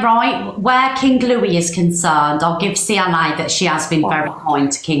CLA, right, where King Louis is concerned, I'll give CLA that she has been very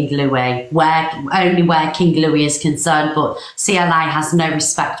kind to King Louis, only where King Louis is concerned, but CLA has no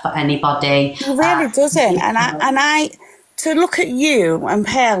respect for anybody. He really doesn't, and I to look at you and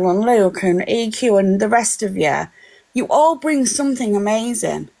Pearl and Luke and EQ and the rest of you, you all bring something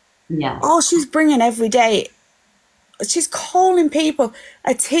amazing. Yeah. All she's bringing every day, she's calling people,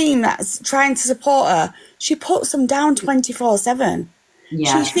 a team that's trying to support her. She puts them down 24/7.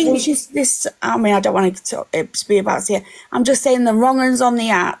 Yeah. She thinks she's this. I mean, I don't want it to be about Sia. I'm just saying the wrong uns on the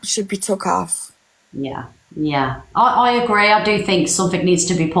app should be took off. Yeah. Yeah, I agree. I do think something needs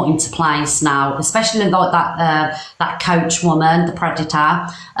to be put into place now, especially like that coach woman, the predator.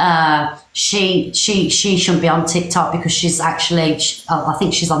 She shouldn't be on TikTok because she's actually, I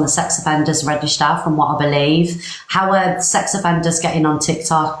think she's on the sex offenders register from what I believe. How are sex offenders getting on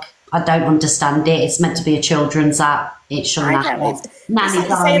TikTok? I don't understand it. It's meant to be a children's app. It shouldn't happen. Nanny,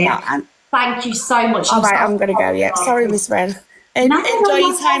 darling, thank you so much. All right, I'm going to go, yeah. Sorry, Miss Red. Enjoy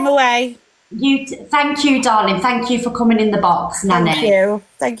your time away. Thank you, darling. Thank you for coming in the box, Nanny.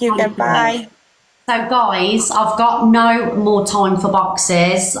 Thank you. Goodbye. So, guys, I've got no more time for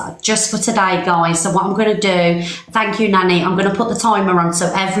boxes just for today, guys. So what I'm going to do, thank you, Nanny, I'm going to put the timer on so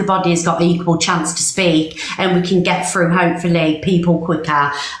everybody's got equal chance to speak and we can get through, hopefully, people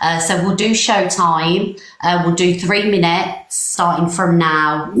quicker. So we'll do show time. We'll do 3 minutes starting from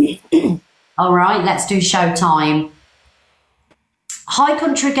now. All right, let's do show time. Hi,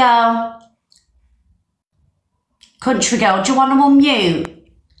 country girl. Country girl, do you want to unmute?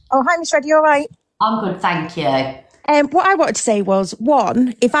 Oh, hi, Miss Red, you all right? I'm good, thank you. What I wanted to say was,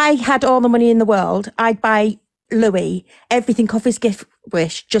 one, if I had all the money in the world, I'd buy Louis everything off his gift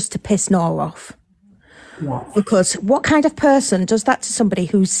wish just to piss Nora off. Yeah. Because what kind of person does that to somebody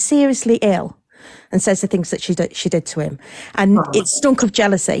who's seriously ill and says the things that she did to him? And it stunk of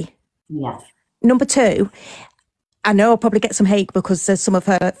jealousy. Yeah. Number two, I know I'll probably get some hate because there's some of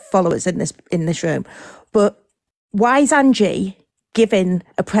her followers in this room, but why is Angie giving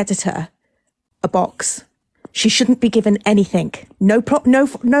a predator a box? She shouldn't be given anything. No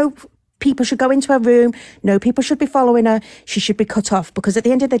people should go into her room. No people should be following her. She should be cut off because at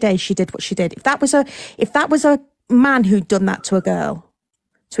the end of the day, she did what she did. If that was a man who'd done that to a girl,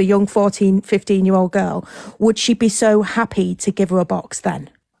 to a young 14, 15-year-old girl, would she be so happy to give her a box then?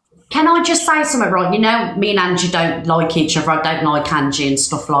 Can I just say something, right? You know, me and Angie don't like each other. I don't like Angie and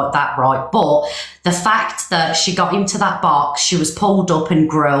stuff like that, right? But the fact that she got into that box, she was pulled up and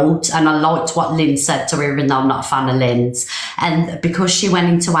grilled, and I liked what Lynn said to her, even though I'm not a fan of Lynn's. And because she went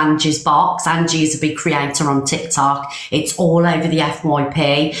into Angie's box, Angie is a big creator on TikTok. It's all over the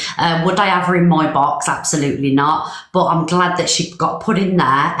FYP. Would I have her in my box? Absolutely not. But I'm glad that she got put in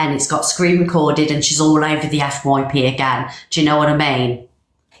there and it's got screen recorded and she's all over the FYP again. Do you know what I mean?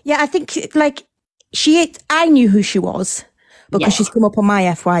 Yeah, I think, like, I knew who she was because she's come up on my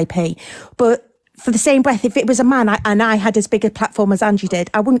FYP. But for the same breath, if it was a man and I had as big a platform as Angie did,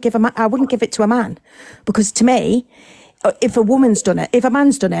 I wouldn't give it to a man. Because to me, if a man's done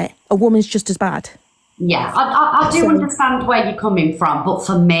it, a woman's just as bad. Yeah, I do understand where you're coming from, but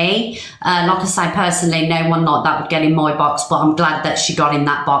for me, like I say, personally, no one like that would get in my box, but I'm glad that she got in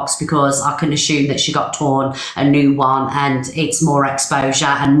that box because I can assume that she got torn a new one and it's more exposure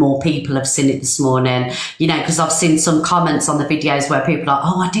and more people have seen it this morning, you know, because I've seen some comments on the videos where people are like,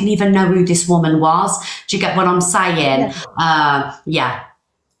 oh, I didn't even know who this woman was. Do you get what I'm saying? Yeah.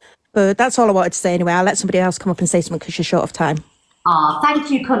 But that's all I wanted to say anyway. I'll let somebody else come up and say something because you're short of time.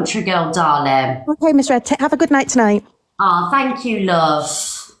 Thank you, country girl, darling. Okay, Miss Red, have a good night tonight. Thank you, love.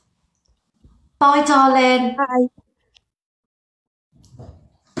 Bye, darling. Bye.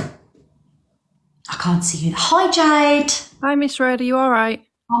 I can't see you. Hi, Jade. Hi, Miss Red. Are you all right?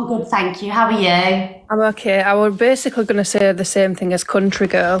 I'm good, thank you. How are you? I'm okay. I was basically going to say the same thing as country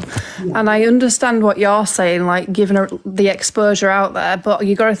girl. Yeah. And I understand what you're saying, like giving her the exposure out there, but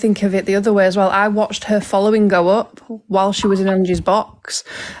you got to think of it the other way as well. I watched her following go up while she was in Angie's box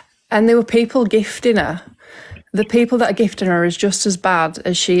and there were people gifting her. The people that are gifting her is just as bad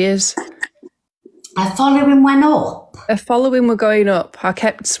as she is. Her following went up? Her following were going up. I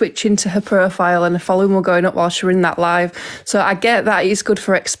kept switching to her profile and her following were going up while she was in that live. So I get that it's good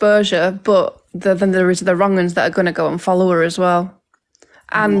for exposure, but then there is the wrong ones that are going to go and follow her as well.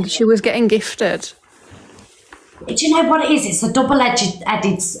 And she was getting gifted. Do you know what it is? It's a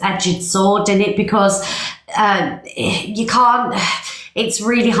double-edged sword, isn't it? Because you can't... It's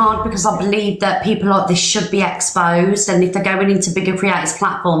really hard because I believe that people like this should be exposed, and if they're going into bigger creators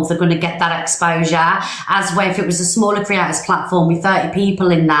platforms, they're going to get that exposure. As where if it was a smaller creators platform with 30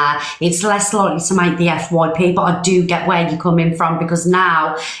 people in there, it's less likely to make the FYP. But I do get where you're coming from because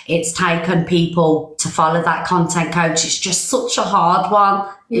now it's taken people to follow that content coach. It's just such a hard one.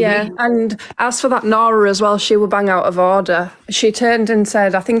 Yeah, and as for that Nora as well, she were bang out of order. She turned and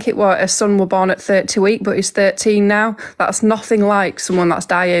said, I think it was her son were born at 30 weeks, but he's 13 now. That's nothing like someone that's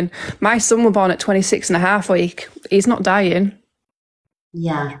dying. My son were born at 26 and a half weeks. He's not dying.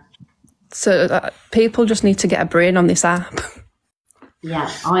 Yeah. So people just need to get a brain on this app.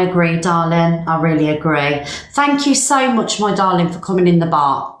 Yeah, I agree, darling. I really agree. Thank you so much, my darling, for coming in the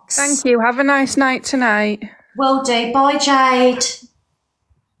box. Thank you. Have a nice night tonight. Will do. Bye, Jade.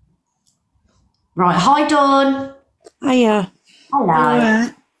 Right, hi, Dawn. Hiya. Hello.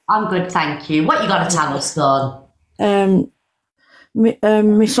 Alright. I'm good, thank you. What you got to tell us, Dawn?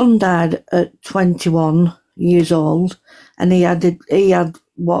 My son died at 21 years old, and he had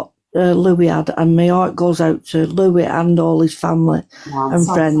what Louis had, and my heart goes out to Louis and all his family and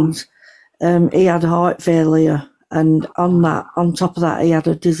friends. He had heart failure, and on top of that, he had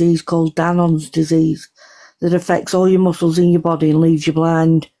a disease called Dannon's disease that affects all your muscles in your body and leaves you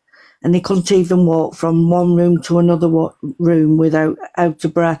blind. And he couldn't even walk from one room to another room without out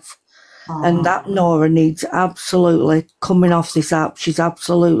of breath. And that Nora needs absolutely coming off this app. She's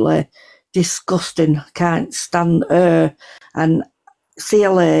absolutely disgusting. Can't stand her. And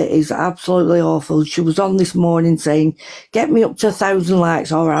CLA is absolutely awful. She was on this morning saying, get me up to 1,000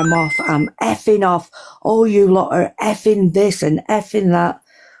 likes or I'm off. I'm effing off. Oh, you lot are effing this and effing that.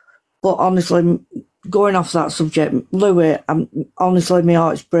 But honestly, going off that subject, Louis, honestly, my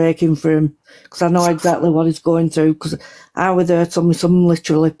heart's breaking for him because I know exactly what he's going through because I was there till my son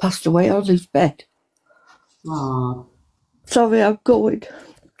literally passed away on his bed. Oh. Sorry, I'm going.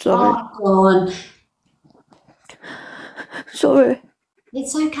 Sorry. Oh, go on. Sorry.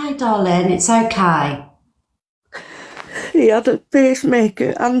 It's okay, darling. It's okay. He had a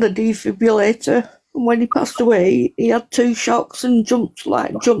pacemaker and a defibrillator. And when he passed away, he had 2 shocks and jumped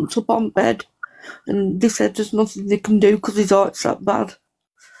up on bed. And they said there's nothing they can do because his heart's that bad.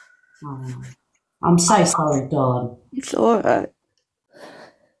 Oh. I'm so sorry, Dawn. It's all right.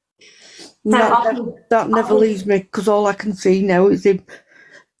 That never leaves me because all I can see now is him.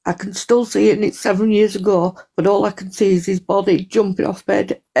 I can still see it, and it's 7 years ago, but all I can see is his body jumping off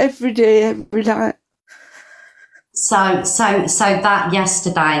bed every day, every night. So that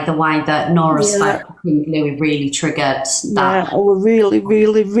yesterday, the way that Nora spoke to King Louis really triggered that. Yeah, I was really,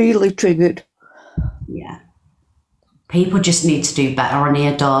 really, really triggered. Yeah. People just need to do better on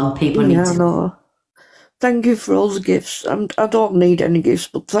here, Dawn. People need to. No. Thank you for all the gifts. I don't need any gifts,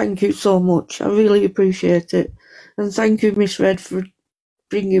 but thank you so much. I really appreciate it. And thank you, Miss Red, for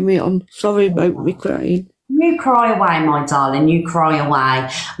bringing me on. Sorry about me crying. You cry away, my darling. You cry away.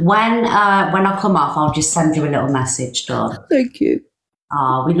 When I come off, I'll just send you a little message, Dawn. Thank you.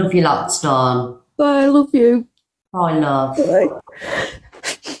 Oh, we love you lots, Dawn. Bye, I love you. Bye, love. Bye.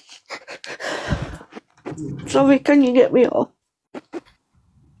 Sorry, can you get me off?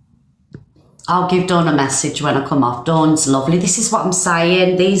 I'll give Dawn a message when I come off. Dawn's lovely. This is what I'm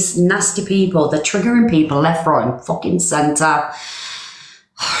saying. These nasty people, they're triggering people left, right, and fucking centre.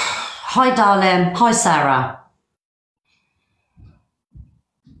 Hi, darling. Hi, Sarah.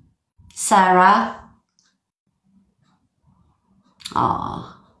 Sarah?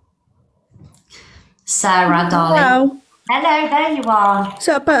 Oh. Sarah, darling. Hello, there you are. Is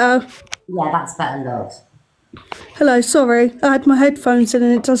that better? Yeah, that's better, love. Hello, sorry. I had my headphones in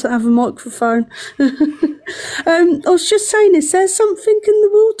and it doesn't have a microphone. I was just saying, is there something in the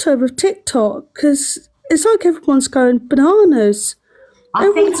water with TikTok? Because it's like everyone's going bananas.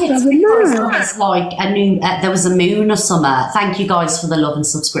 I think it's because it's like a new, there was a moon or something. Thank you guys for the love and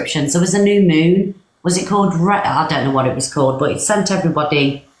subscriptions. There was a new moon. Was it called, I don't know what it was called, but it sent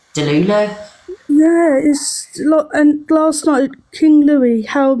everybody Delulu. Yeah, and last night King Louis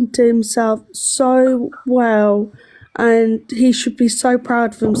held himself so well, and he should be so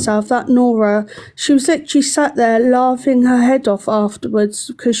proud of himself. That Nora, she was literally sat there laughing her head off afterwards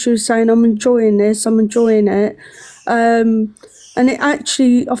because she was saying, I'm enjoying this, I'm enjoying it. And it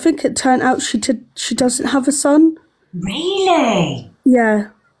actually, I think it turned out she doesn't have a son. Really? Yeah.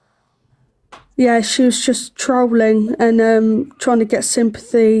 Yeah, she was just trolling and trying to get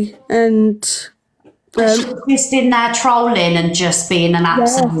sympathy and... she was just in there trolling and just being an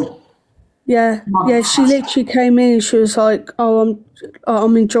absolute... Yeah, she literally came in and she was like, oh,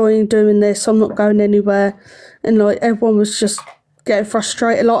 I'm enjoying doing this, I'm not going anywhere. And like everyone was just getting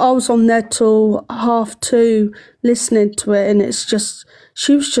frustrated. Like I was on there till 2:30 listening to it, and it's just,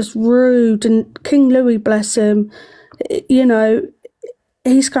 she was just rude. And King Louis, bless him, you know,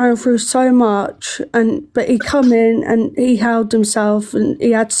 he's going through so much, but he come in and he held himself, and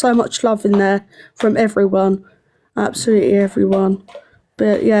he had so much love in there from everyone, absolutely everyone.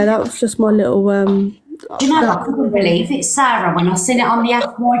 But yeah, that was just my little Do you know, I couldn't believe it, Sarah, when I seen it on the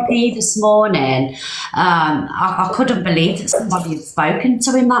FYP this morning. I couldn't believe that somebody had spoken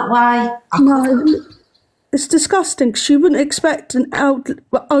to him that way. it's disgusting. She wouldn't expect an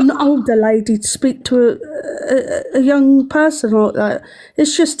older lady to speak to a young person like that.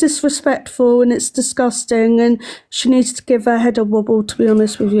 It's just disrespectful and it's disgusting, and she needs to give her head a wobble, to be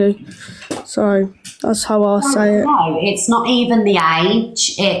honest with you. So that's how I say it. No, it's not even the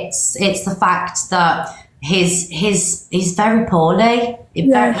age. It's the fact that he's very poorly.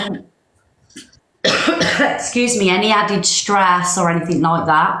 Yeah. Excuse me, any added stress or anything like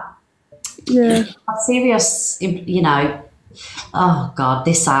that. Yeah. Serious, you know. Oh God,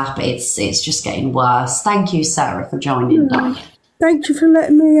 this app, it's just getting worse. Thank you, Sarah, for joining. Thank you for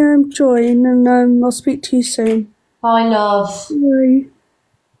letting me join, and I'll speak to you soon. Bye, love. Bye.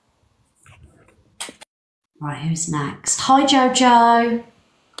 Right, who's next? Hi, Jojo.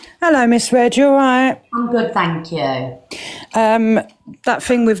 Hello, Miss Red, you all right? I'm good, thank you. That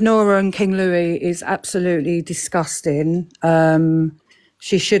thing with Nora and King Louis is absolutely disgusting.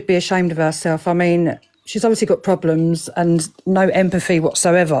 She should be ashamed of herself. I mean, she's obviously got problems and no empathy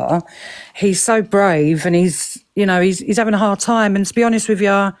whatsoever. He's so brave, and he's having a hard time. And to be honest with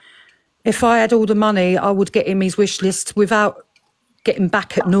you, if I had all the money, I would get him his wish list without getting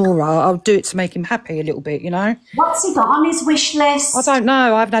back at Nora. I'll do it to make him happy a little bit, you know. What's he got on his wish list? I don't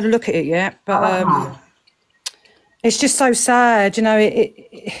know. I haven't had a look at it yet, but it's just so sad, you know.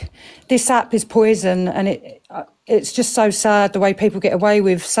 This app is poison, and it's just so sad the way people get away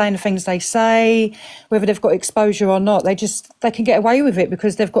with saying the things they say, whether they've got exposure or not. They can get away with it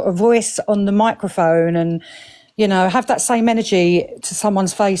because they've got a voice on the microphone, and you know, have that same energy to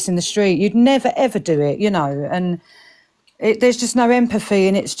someone's face in the street. You'd never ever do it, you know. And there's just no empathy,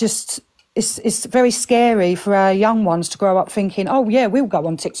 and it's very scary for our young ones to grow up thinking, oh yeah, we'll go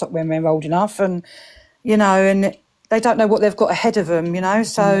on TikTok when we're old enough, and you know, and they don't know what they've got ahead of them, you know.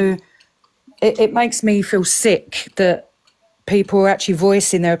 So it makes me feel sick that people are actually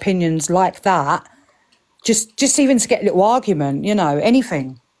voicing their opinions like that, just even to get a little argument, you know,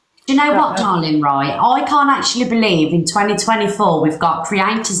 anything. Do you know what, darling, right? I can't actually believe in 2024 we've got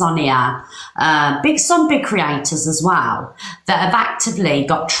creators on here, some big creators as well, that have actively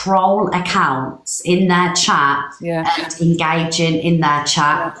got troll accounts in their chat and engaging in their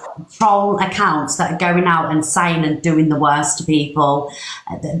chat. Troll accounts that are going out and saying and doing the worst to people,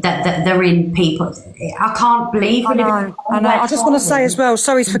 that they're in people. I can't believe it. I know. I just want to say as well,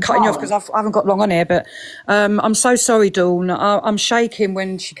 sorry for cutting you off because I haven't got long on here, but I'm so sorry, Dawn. I'm shaking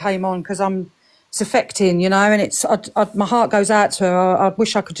when she came on because it's affecting, you know, and my heart goes out to her. I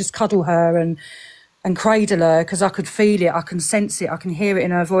wish I could just cuddle her and cradle her because I could feel it, I can sense it, I can hear it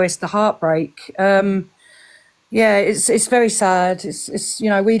in her voice, the heartbreak. Yeah, it's very sad. It's you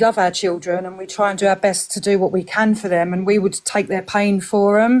know, we love our children and we try and do our best to do what we can for them, and we would take their pain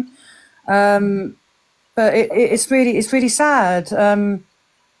for them. But it's really sad.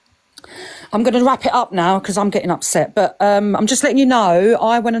 I'm going to wrap it up now because I'm getting upset. But I'm just letting you know,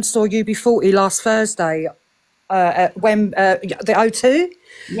 I went and saw UB40 last Thursday at the O2.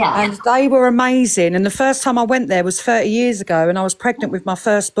 Yeah. And they were amazing. And the first time I went there was 30 years ago, and I was pregnant with my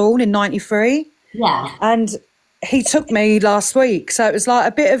firstborn in 93. Yeah. And he took me last week. So it was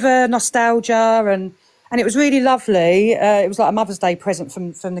like a bit of a nostalgia, and it was really lovely. It was like a Mother's Day present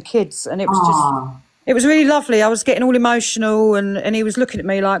from the kids. And it was just... It was really lovely. I was getting all emotional, and he was looking at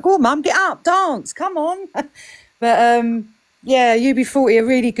me like, oh, Mum, get up, dance, come on. But, yeah, UB40 are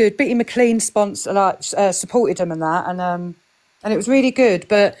really good. Bitty McLean supported them and that, and it was really good.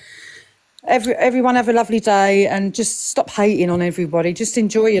 But everyone have a lovely day, and just stop hating on everybody. Just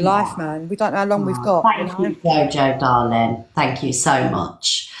enjoy your life, man. We don't know how long we've got. Thank you, Jojo, darling. Thank you so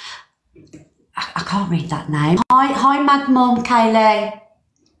much. I can't read that name. Hi, Mad Mum, Kaylee.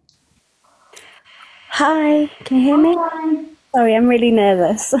 Hi, can you hear me? Sorry, I'm really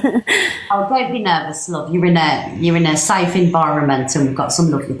nervous. Oh, don't be nervous, love. You're in a safe environment, and we've got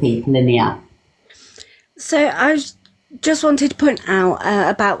some lovely people in here. So I just wanted to point out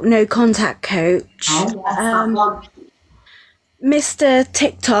about No Contact Coach. Oh, yes, Mr.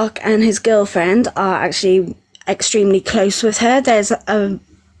 TikTok and his girlfriend are actually extremely close with her. There's a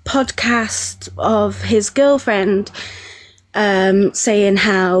podcast of his girlfriend saying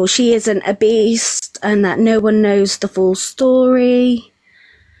how she isn't a beast and that no one knows the full story.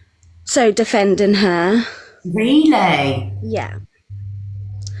 So defending her. Really? Yeah.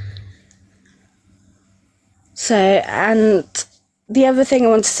 So, and the other thing I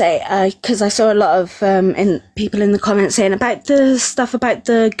want to say, because I saw a lot of people in the comments saying about the stuff about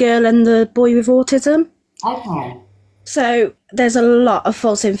the girl and the boy with autism. Okay. So there's a lot of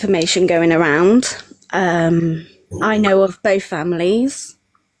false information going around. I know of both families.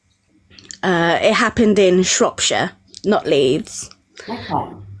 It happened in Shropshire, not Leeds.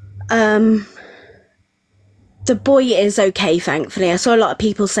 Okay. the boy is okay, thankfully. I saw a lot of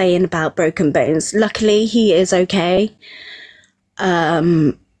people saying about broken bones. Luckily, he is okay.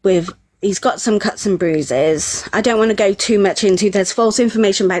 He's got some cuts and bruises. I don't want to go too much into, there's false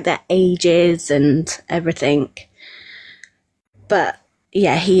information about their ages and everything. But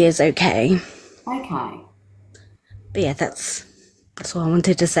yeah, he is okay. Okay. But yeah, that's all I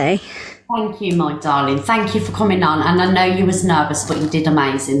wanted to say. Thank you, my darling. Thank you for coming on. And I know you was nervous, but you did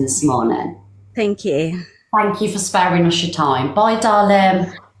amazing this morning. Thank you. Thank you for sparing us your time. Bye,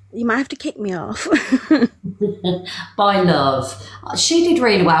 darling. You might have to kick me off. Bye, love. She did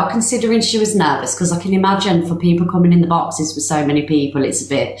really well considering she was nervous, because I can imagine for people coming in the boxes with so many people, it's a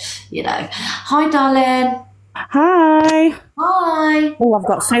bit, you know. Hi, darling. Hi. Hi. Oh, I've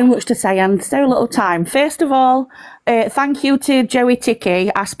got so much to say and so little time. First of all, thank you to Joey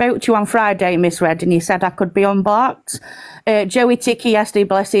Ticky. I spoke to you on Friday, Miss Red, and you said I could be unblocked. Joey Ticky, yesterday,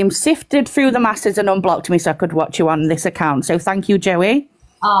 bless him, sifted through the masses and unblocked me so I could watch you on this account. So thank you, Joey.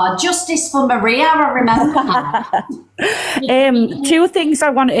 Justice for Maria, I remember that. Two things I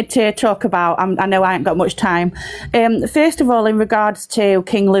wanted to talk about. I know I ain't got much time. First of all, in regards to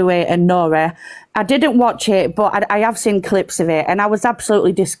King Louis and Nora, I didn't watch it, but I have seen clips of it, and I was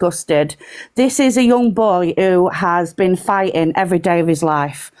absolutely disgusted. This is a young boy who has been fighting every day of his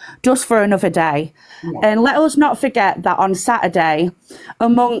life, just for another day. Yeah. And let us not forget that on Saturday,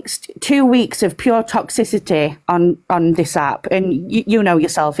 amongst 2 weeks of pure toxicity on this app, and you know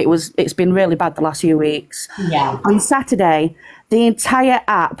yourself, it's been really bad the last few weeks. Yeah. On Saturday, the entire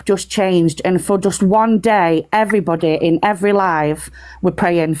app just changed, and for just one day, everybody in every live were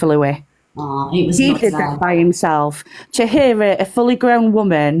praying for Louis. He did that by himself. To hear a fully grown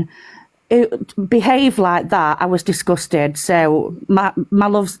woman behave like that, I was disgusted. So my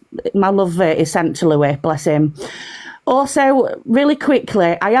love is sent to Louis, bless him. Also, really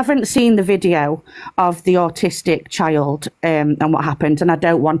quickly, I haven't seen the video of the autistic child and what happened, and I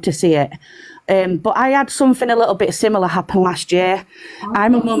don't want to see it. But I had something a little bit similar happen last year.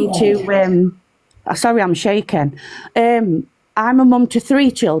 I'm a mum to... sorry, I'm shaking. I'm a mum to 3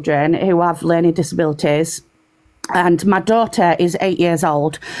 children who have learning disabilities, and my daughter is 8 years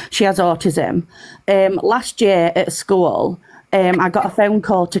old. She has autism. Last year at school, I got a phone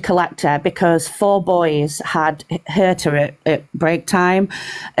call to collect her because 4 boys had hurt her at break time,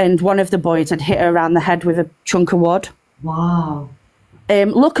 and one of the boys had hit her around the head with a chunk of wood. Wow.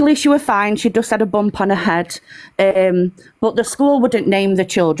 Luckily, she was fine. She just had a bump on her head, but the school wouldn't name the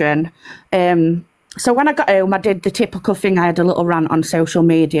children. So when I got home, I did the typical thing. I had a little rant on social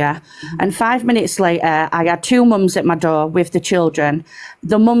media. And 5 minutes later, I had 2 mums at my door with the children.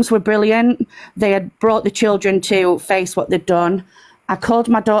 The mums were brilliant. They had brought the children to face what they'd done. I called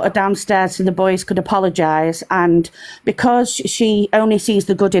my daughter downstairs so the boys could apologise. And because she only sees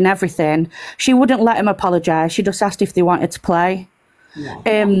the good in everything, she wouldn't let them apologise. She just asked if they wanted to play.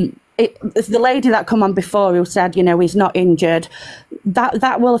 Yeah. The lady that come on before who said, you know, he's not injured,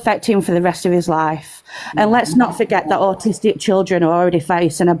 that will affect him for the rest of his life. And let's not forget that autistic children are already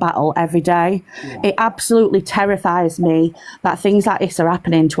facing a battle every day. Yeah. It absolutely terrifies me that things like this are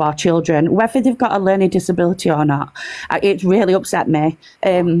happening to our children, whether they've got a learning disability or not. It really upset me.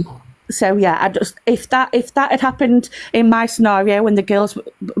 So yeah, if that had happened in my scenario when the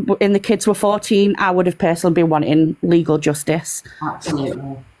kids were 14, I would have personally been wanting legal justice.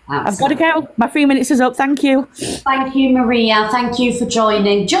 Absolutely. I've got to go. My 3 minutes is up. Thank you. Thank you, Maria. Thank you for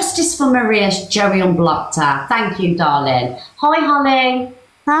joining. Justice for Maria. Joey unblocked her. Thank you, darling. Hi, Holly.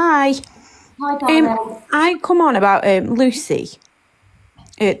 Hi. Hi, darling. I come on about Lucy,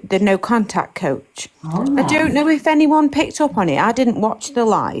 the no contact coach. Oh, I don't know if anyone picked up on it. I didn't watch the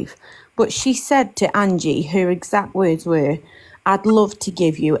live, but she said to Angie, her exact words were, "I'd love to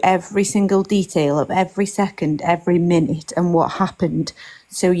give you every single detail of every second, every minute and what happened,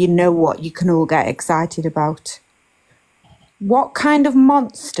 so you know what you can all get excited about." What kind of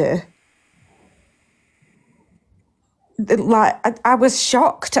monster? Like, I was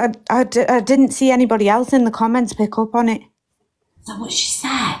shocked. I didn't see anybody else in the comments pick up on it. Is that what she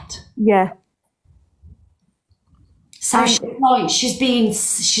said? Yeah. So she's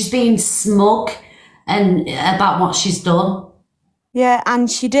being smug and about what she's done. Yeah, and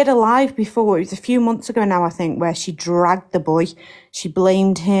she did a live before. It was a few months ago now, I think, where she dragged the boy. She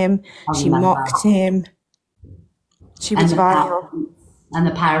blamed him. She mocked him. She was viral. And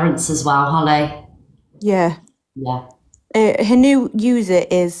the parents as well, Holly. Yeah. Yeah. Her new user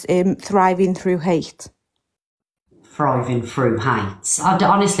is Thriving Through Hate. Thriving Through Hate.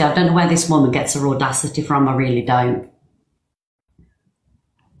 Honestly, I don't know where this woman gets her audacity from. I really don't.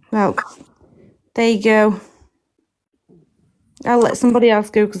 Well, there you go. I'll let somebody else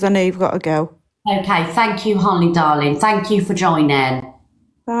go because I know you've got to go. Okay, thank you, Holly, darling. Thank you for joining.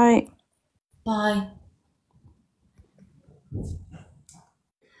 Bye. Bye.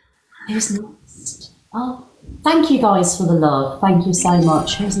 Who's next? Oh, thank you guys for the love. Thank you so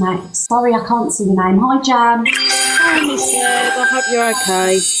much. Who's next? Sorry, I can't see your name. Hi, Jan. Hi, Miss Ed. I hope you're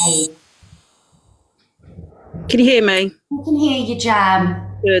okay. Hey. Can you hear me? I can hear you,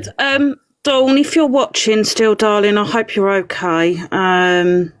 Jan. Good. Dawn, if you're watching still, darling, I hope you're okay.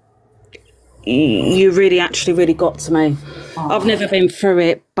 You really actually really got to me. I've never been through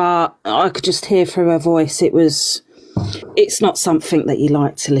it, but I could just hear through her voice. It's not something that you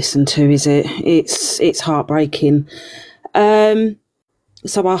like to listen to, is it? It's heartbreaking. So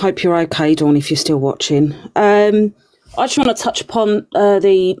I hope you're okay, Dawn, if you're still watching. I just want to touch upon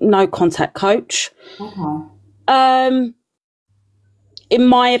the no contact coach. Okay. In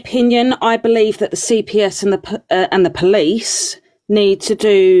my opinion, I believe that the CPS and the police need to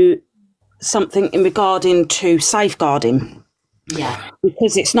do something in regarding to safeguarding. Yeah.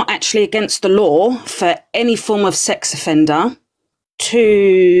 Because it's not actually against the law for any form of sex offender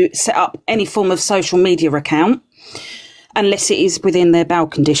to set up any form of social media account unless it is within their bail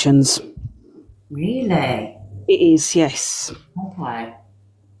conditions. Really? It is, yes. Okay.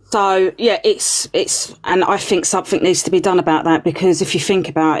 So, yeah, it's, and I think something needs to be done about that, because if you think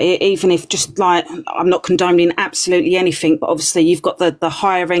about it, even if just like, I'm not condoning absolutely anything, but obviously you've got the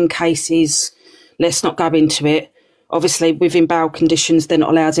higher end cases, let's not go into it. Obviously, within bail conditions, they're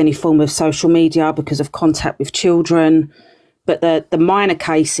not allowed any form of social media because of contact with children. But the minor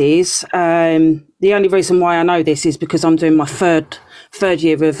cases, the only reason why I know this is because I'm doing my third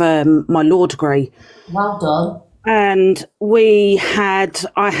year of my law degree. Well done. And I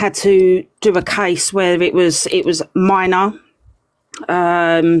had to do a case where it was minor,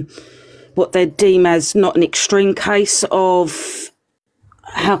 what they deem as not an extreme case of,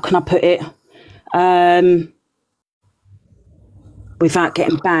 how can I put it, without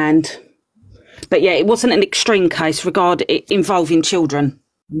getting banned. But yeah, it wasn't an extreme case involving children.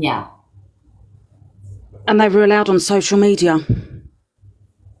 Yeah. And they were allowed on social media.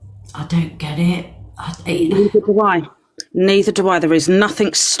 I don't get it. Neither do I. Neither do I. There is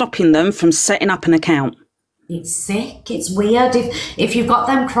nothing stopping them from setting up an account. It's sick. It's weird. If you've got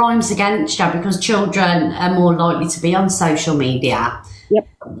them crimes against you, because children are more likely to be on social media, yep,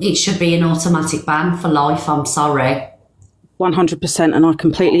 it should be an automatic ban for life. I'm sorry. 100%, and I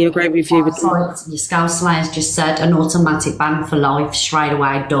completely agree with you. Your Scouse Slayers just said an automatic ban for life, straight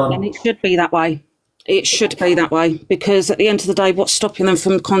away, done. And it should be that way. It should be that way, because at the end of the day, what's stopping them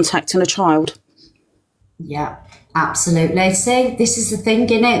from contacting a child? Yeah, absolutely. See, this is the thing,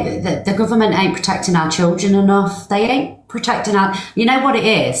 innit? The government ain't protecting our children enough. They ain't protecting our... You know what it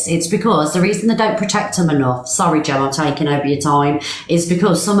is? It's because the reason they don't protect them enough, sorry, Joe, I'm taking over your time, is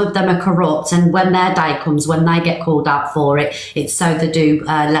because some of them are corrupt, and when their day comes, when they get called out for it, it's so they do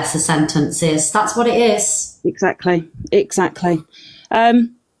lesser sentences. That's what it is. Exactly.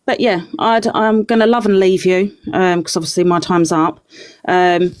 But yeah, I'm going to love and leave you, because obviously my time's up.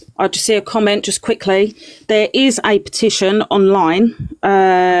 I just see a comment just quickly. There is a petition online,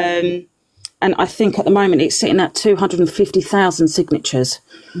 and I think at the moment it's sitting at 250,000 signatures.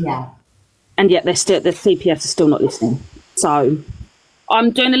 Yeah. And yet the CPS is still not listening. So I'm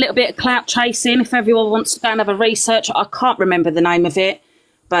doing a little bit of clout chasing. If everyone wants to go and have a research, I can't remember the name of it,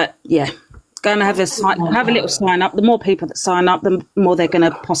 but yeah. Go and have a little sign up. The more people that sign up, the more they're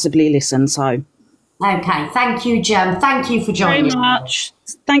going to possibly listen. So, okay, thank you, Jem. Thank you for joining. Very much.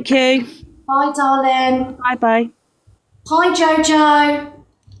 Thank you. Bye, darling. Bye. Hi, Jojo.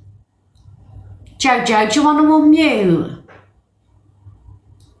 Jojo, do you want to unmute?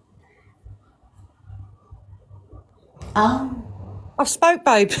 Oh, I've spoke,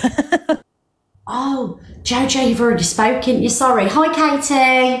 babe. Oh, Jojo, you've already spoken. You're sorry. Hi,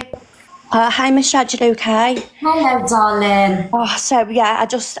 Katie. Hi, Miss Shad, you okay? Hello, darling. Oh, so yeah,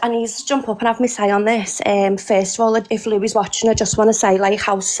 I need to jump up and have my say on this. First of all, if Louis watching, I just want to say like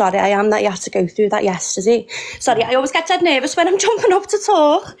how sorry I am that you had to go through that yesterday. Sorry, I always get dead nervous when I'm jumping up to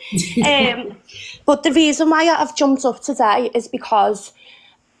talk. But the reason why I've jumped up today is because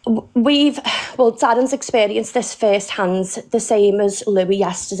Darren's experienced this firsthand, the same as Louis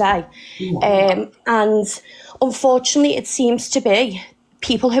yesterday. And unfortunately, it seems to be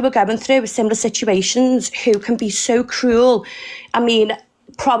people who are going through similar situations who can be so cruel. I mean,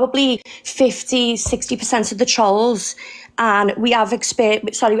 probably 50-60% of the trolls, and we have I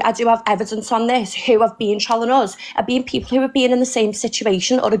do have evidence on this, who have been trolling us, are being people who have been in the same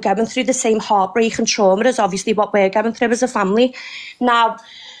situation or are going through the same heartbreak and trauma as obviously what we're going through as a family. Now,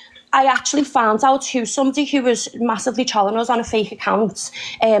 I actually found out who somebody who was massively trolling us on a fake account.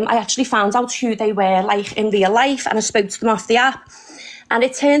 I actually found out who they were like in real life, and I spoke to them off the app. And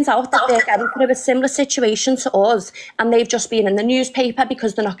it turns out that they're going through a similar situation to us, and they've just been in the newspaper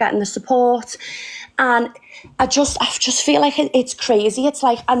because they're not getting the support. And I just feel like it's crazy. It's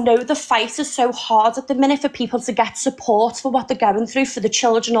like, I know the fight is so hard at the minute for people to get support for what they're going through, for the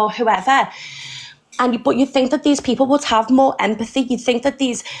children or whoever. But you think that these people would have more empathy. You think that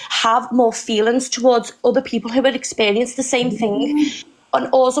these have more feelings towards other people who would experience the same thing. And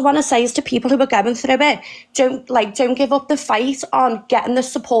all I want to say is to people who are going through it, don't give up the fight on getting the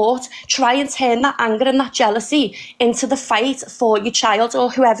support. Try and turn that anger and that jealousy into the fight for your child or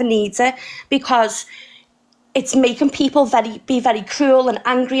whoever needs it, because it's making people be very cruel and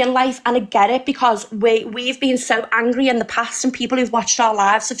angry in life. And I get it, because we've been so angry in the past, and people who've watched our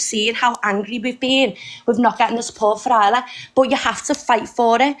lives have seen how angry we've been with not getting the support for Isla. But you have to fight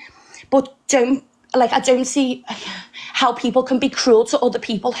for it. But I don't see how people can be cruel to other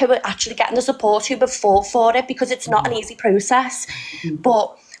people who are actually getting the support, who have fought for it, because it's not an easy process.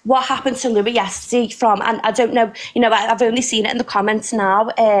 But what happened to Louis yesterday and I don't know, I've only seen it in the comments now.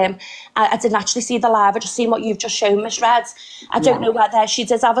 I didn't actually see the live. I just seen what you've just shown, Miss Reds. I don't know whether she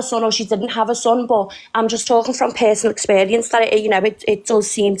did have a son or she didn't have a son, but I'm just talking from personal experience that it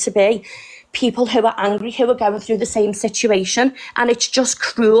does seem to be people who are angry, who are going through the same situation, and it's just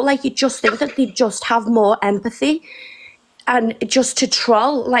cruel. Like, you just think that they just have more empathy, and just to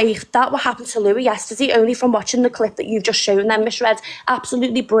troll like that. What happened to Louis yesterday, only from watching the clip that you've just shown them, Miss Red,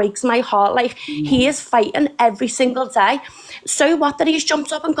 absolutely breaks my heart. Like, he is fighting every single day. So what that he's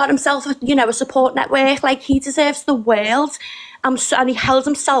jumped up and got himself a support network? Like, he deserves the world. And he held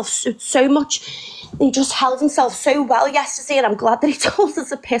himself so much. He just held himself so well yesterday, and I'm glad that he told us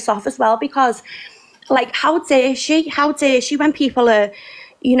to piss off as well, because, like, how dare she when people are,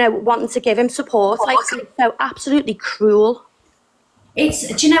 wanting to give him support? Like, it's so absolutely cruel. Do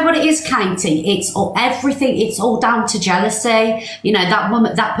you know what it is, Katie? It's everything. It's all down to jealousy.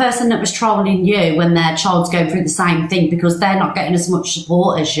 That person that was trolling you when their child's going through the same thing because they're not getting as much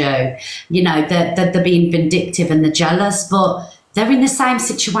support as you. They're being vindictive and they're jealous, but they're in the same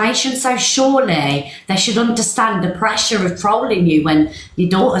situation. So surely they should understand the pressure of trolling you when your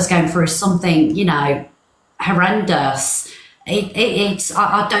daughter's going through something, horrendous.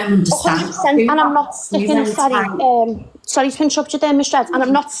 I don't understand. 100%, and I'm not sticking up. Sorry to interrupt you there, Miss Reds, and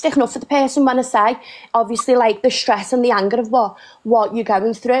I'm not sticking up for the person when I say, obviously, like, the stress and the anger of what you're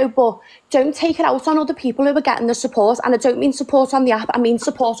going through, but don't take it out on other people who are getting the support. And I don't mean support on the app, I mean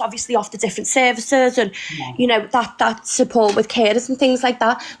support obviously off the different services, and that support with carers and things like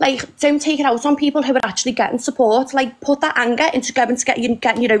that. Like, don't take it out on people who are actually getting support. Like, put that anger into going to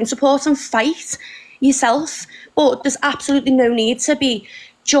getting your own support and fight yourself. But there's absolutely no need to be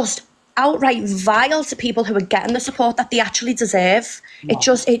just outright vile to people who are getting the support that they actually deserve. No.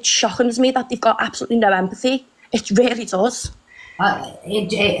 It shockens me that they've got absolutely no empathy. It really does.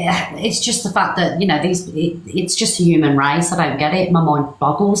 It's just the fact that it's just a human race. I don't get it. My mind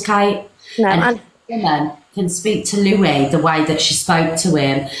boggles, Kate. No, and women can speak to Louis the way that she spoke to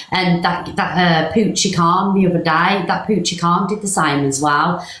him, and that Poochie Khan the other day, that Poochie Khan did the same as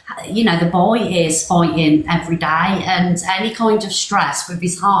well. The boy is fighting every day, and any kind of stress with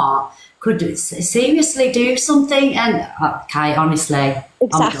his heart could seriously do something. And okay, honestly,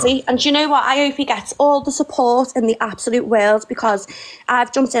 exactly. And do you know what? I hope he gets all the support in the absolute world, because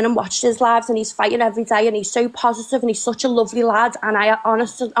I've jumped in and watched his lives, and he's fighting every day, and he's so positive, and he's such a lovely lad. And I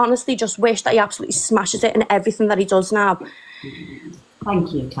honestly just wish that he absolutely smashes it in everything that he does now.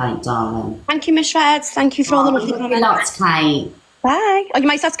 Thank you, Kate, darling. Thank you, Miss Reds. Thank you for all the lovely comments. Lots, Kate. Bye. Oh, you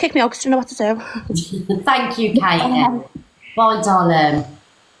might have to kick me out because you know what to do. Thank you, Kate. Bye, darling.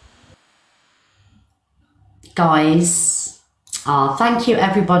 Guys, thank you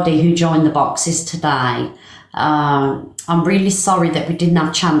everybody who joined the boxes today. I'm really sorry that we didn't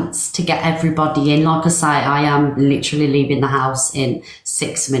have a chance to get everybody in. Like I say, I am literally leaving the house in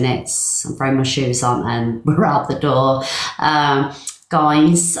 6 minutes. I'm throwing my shoes on and we're out the door.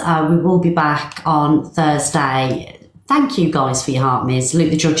 Guys, we will be back on Thursday. Thank you guys for your heart, Miss. Luke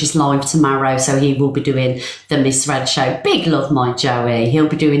the Judge is live tomorrow, so he will be doing the Miss Red show. Big love, my Joey. He'll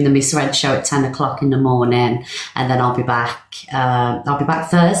be doing the Miss Red show at 10 o'clock in the morning, and then I'll be back. I'll be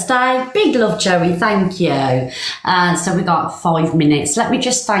back Thursday. Big love, Joey. Thank you. So we got 5 minutes. Let me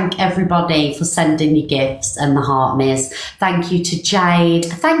just thank everybody for sending your gifts and the heart, Miss. Thank you to Jade.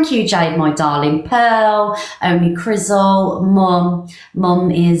 Thank you, Jade, my darling. Pearl, Only Crizzle,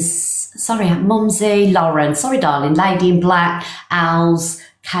 Mum is... Sorry, Mumsy, Lauren, sorry darling, Lady in Black, Owls,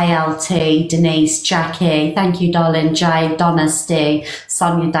 KLT, Denise, Jackie, thank you, darling, Jay, Donna, Steve,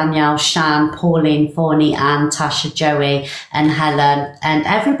 Sonia, Danielle, Shan, Pauline, Fawny, Anne, Tasha, Joey, and Helen, and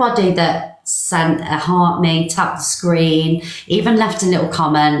everybody that sent a heart me, tapped the screen, even left a little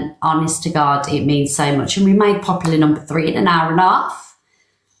comment. Honest to God, it means so much. And we made popular number 3 in an hour and a half.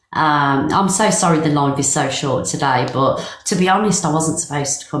 I'm so sorry the live is so short today, but to be honest, I wasn't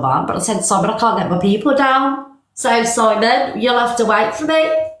supposed to come on, but I said, Simon, I can't let my people down. So, Simon, you'll have to wait for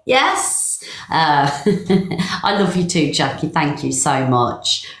me. Yes? I love you too, Jackie. Thank you so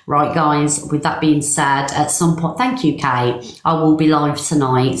much. Right, guys, with that being said, at some point, thank you, Kate. I will be live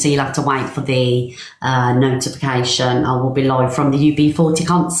tonight, so you'll have to wait for the notification. I will be live from the UB40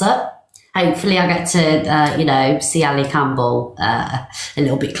 concert. Hopefully I get to, you know, see Ali Campbell a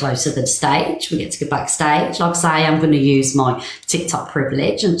little bit closer to the stage. We get to go backstage. Like I say, I'm going to use my TikTok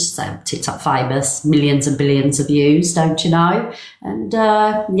privilege and just say I'm TikTok famous. Millions and billions of views, don't you know? And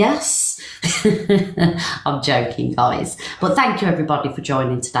yes, I'm joking, guys. But thank you, everybody, for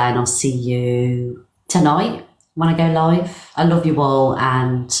joining today, and I'll see you tonight when I go live. I love you all,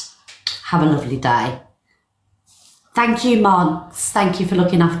 and have a lovely day. Thank you, mods. Thank you for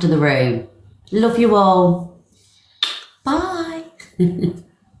looking after the room. Love you all. Bye.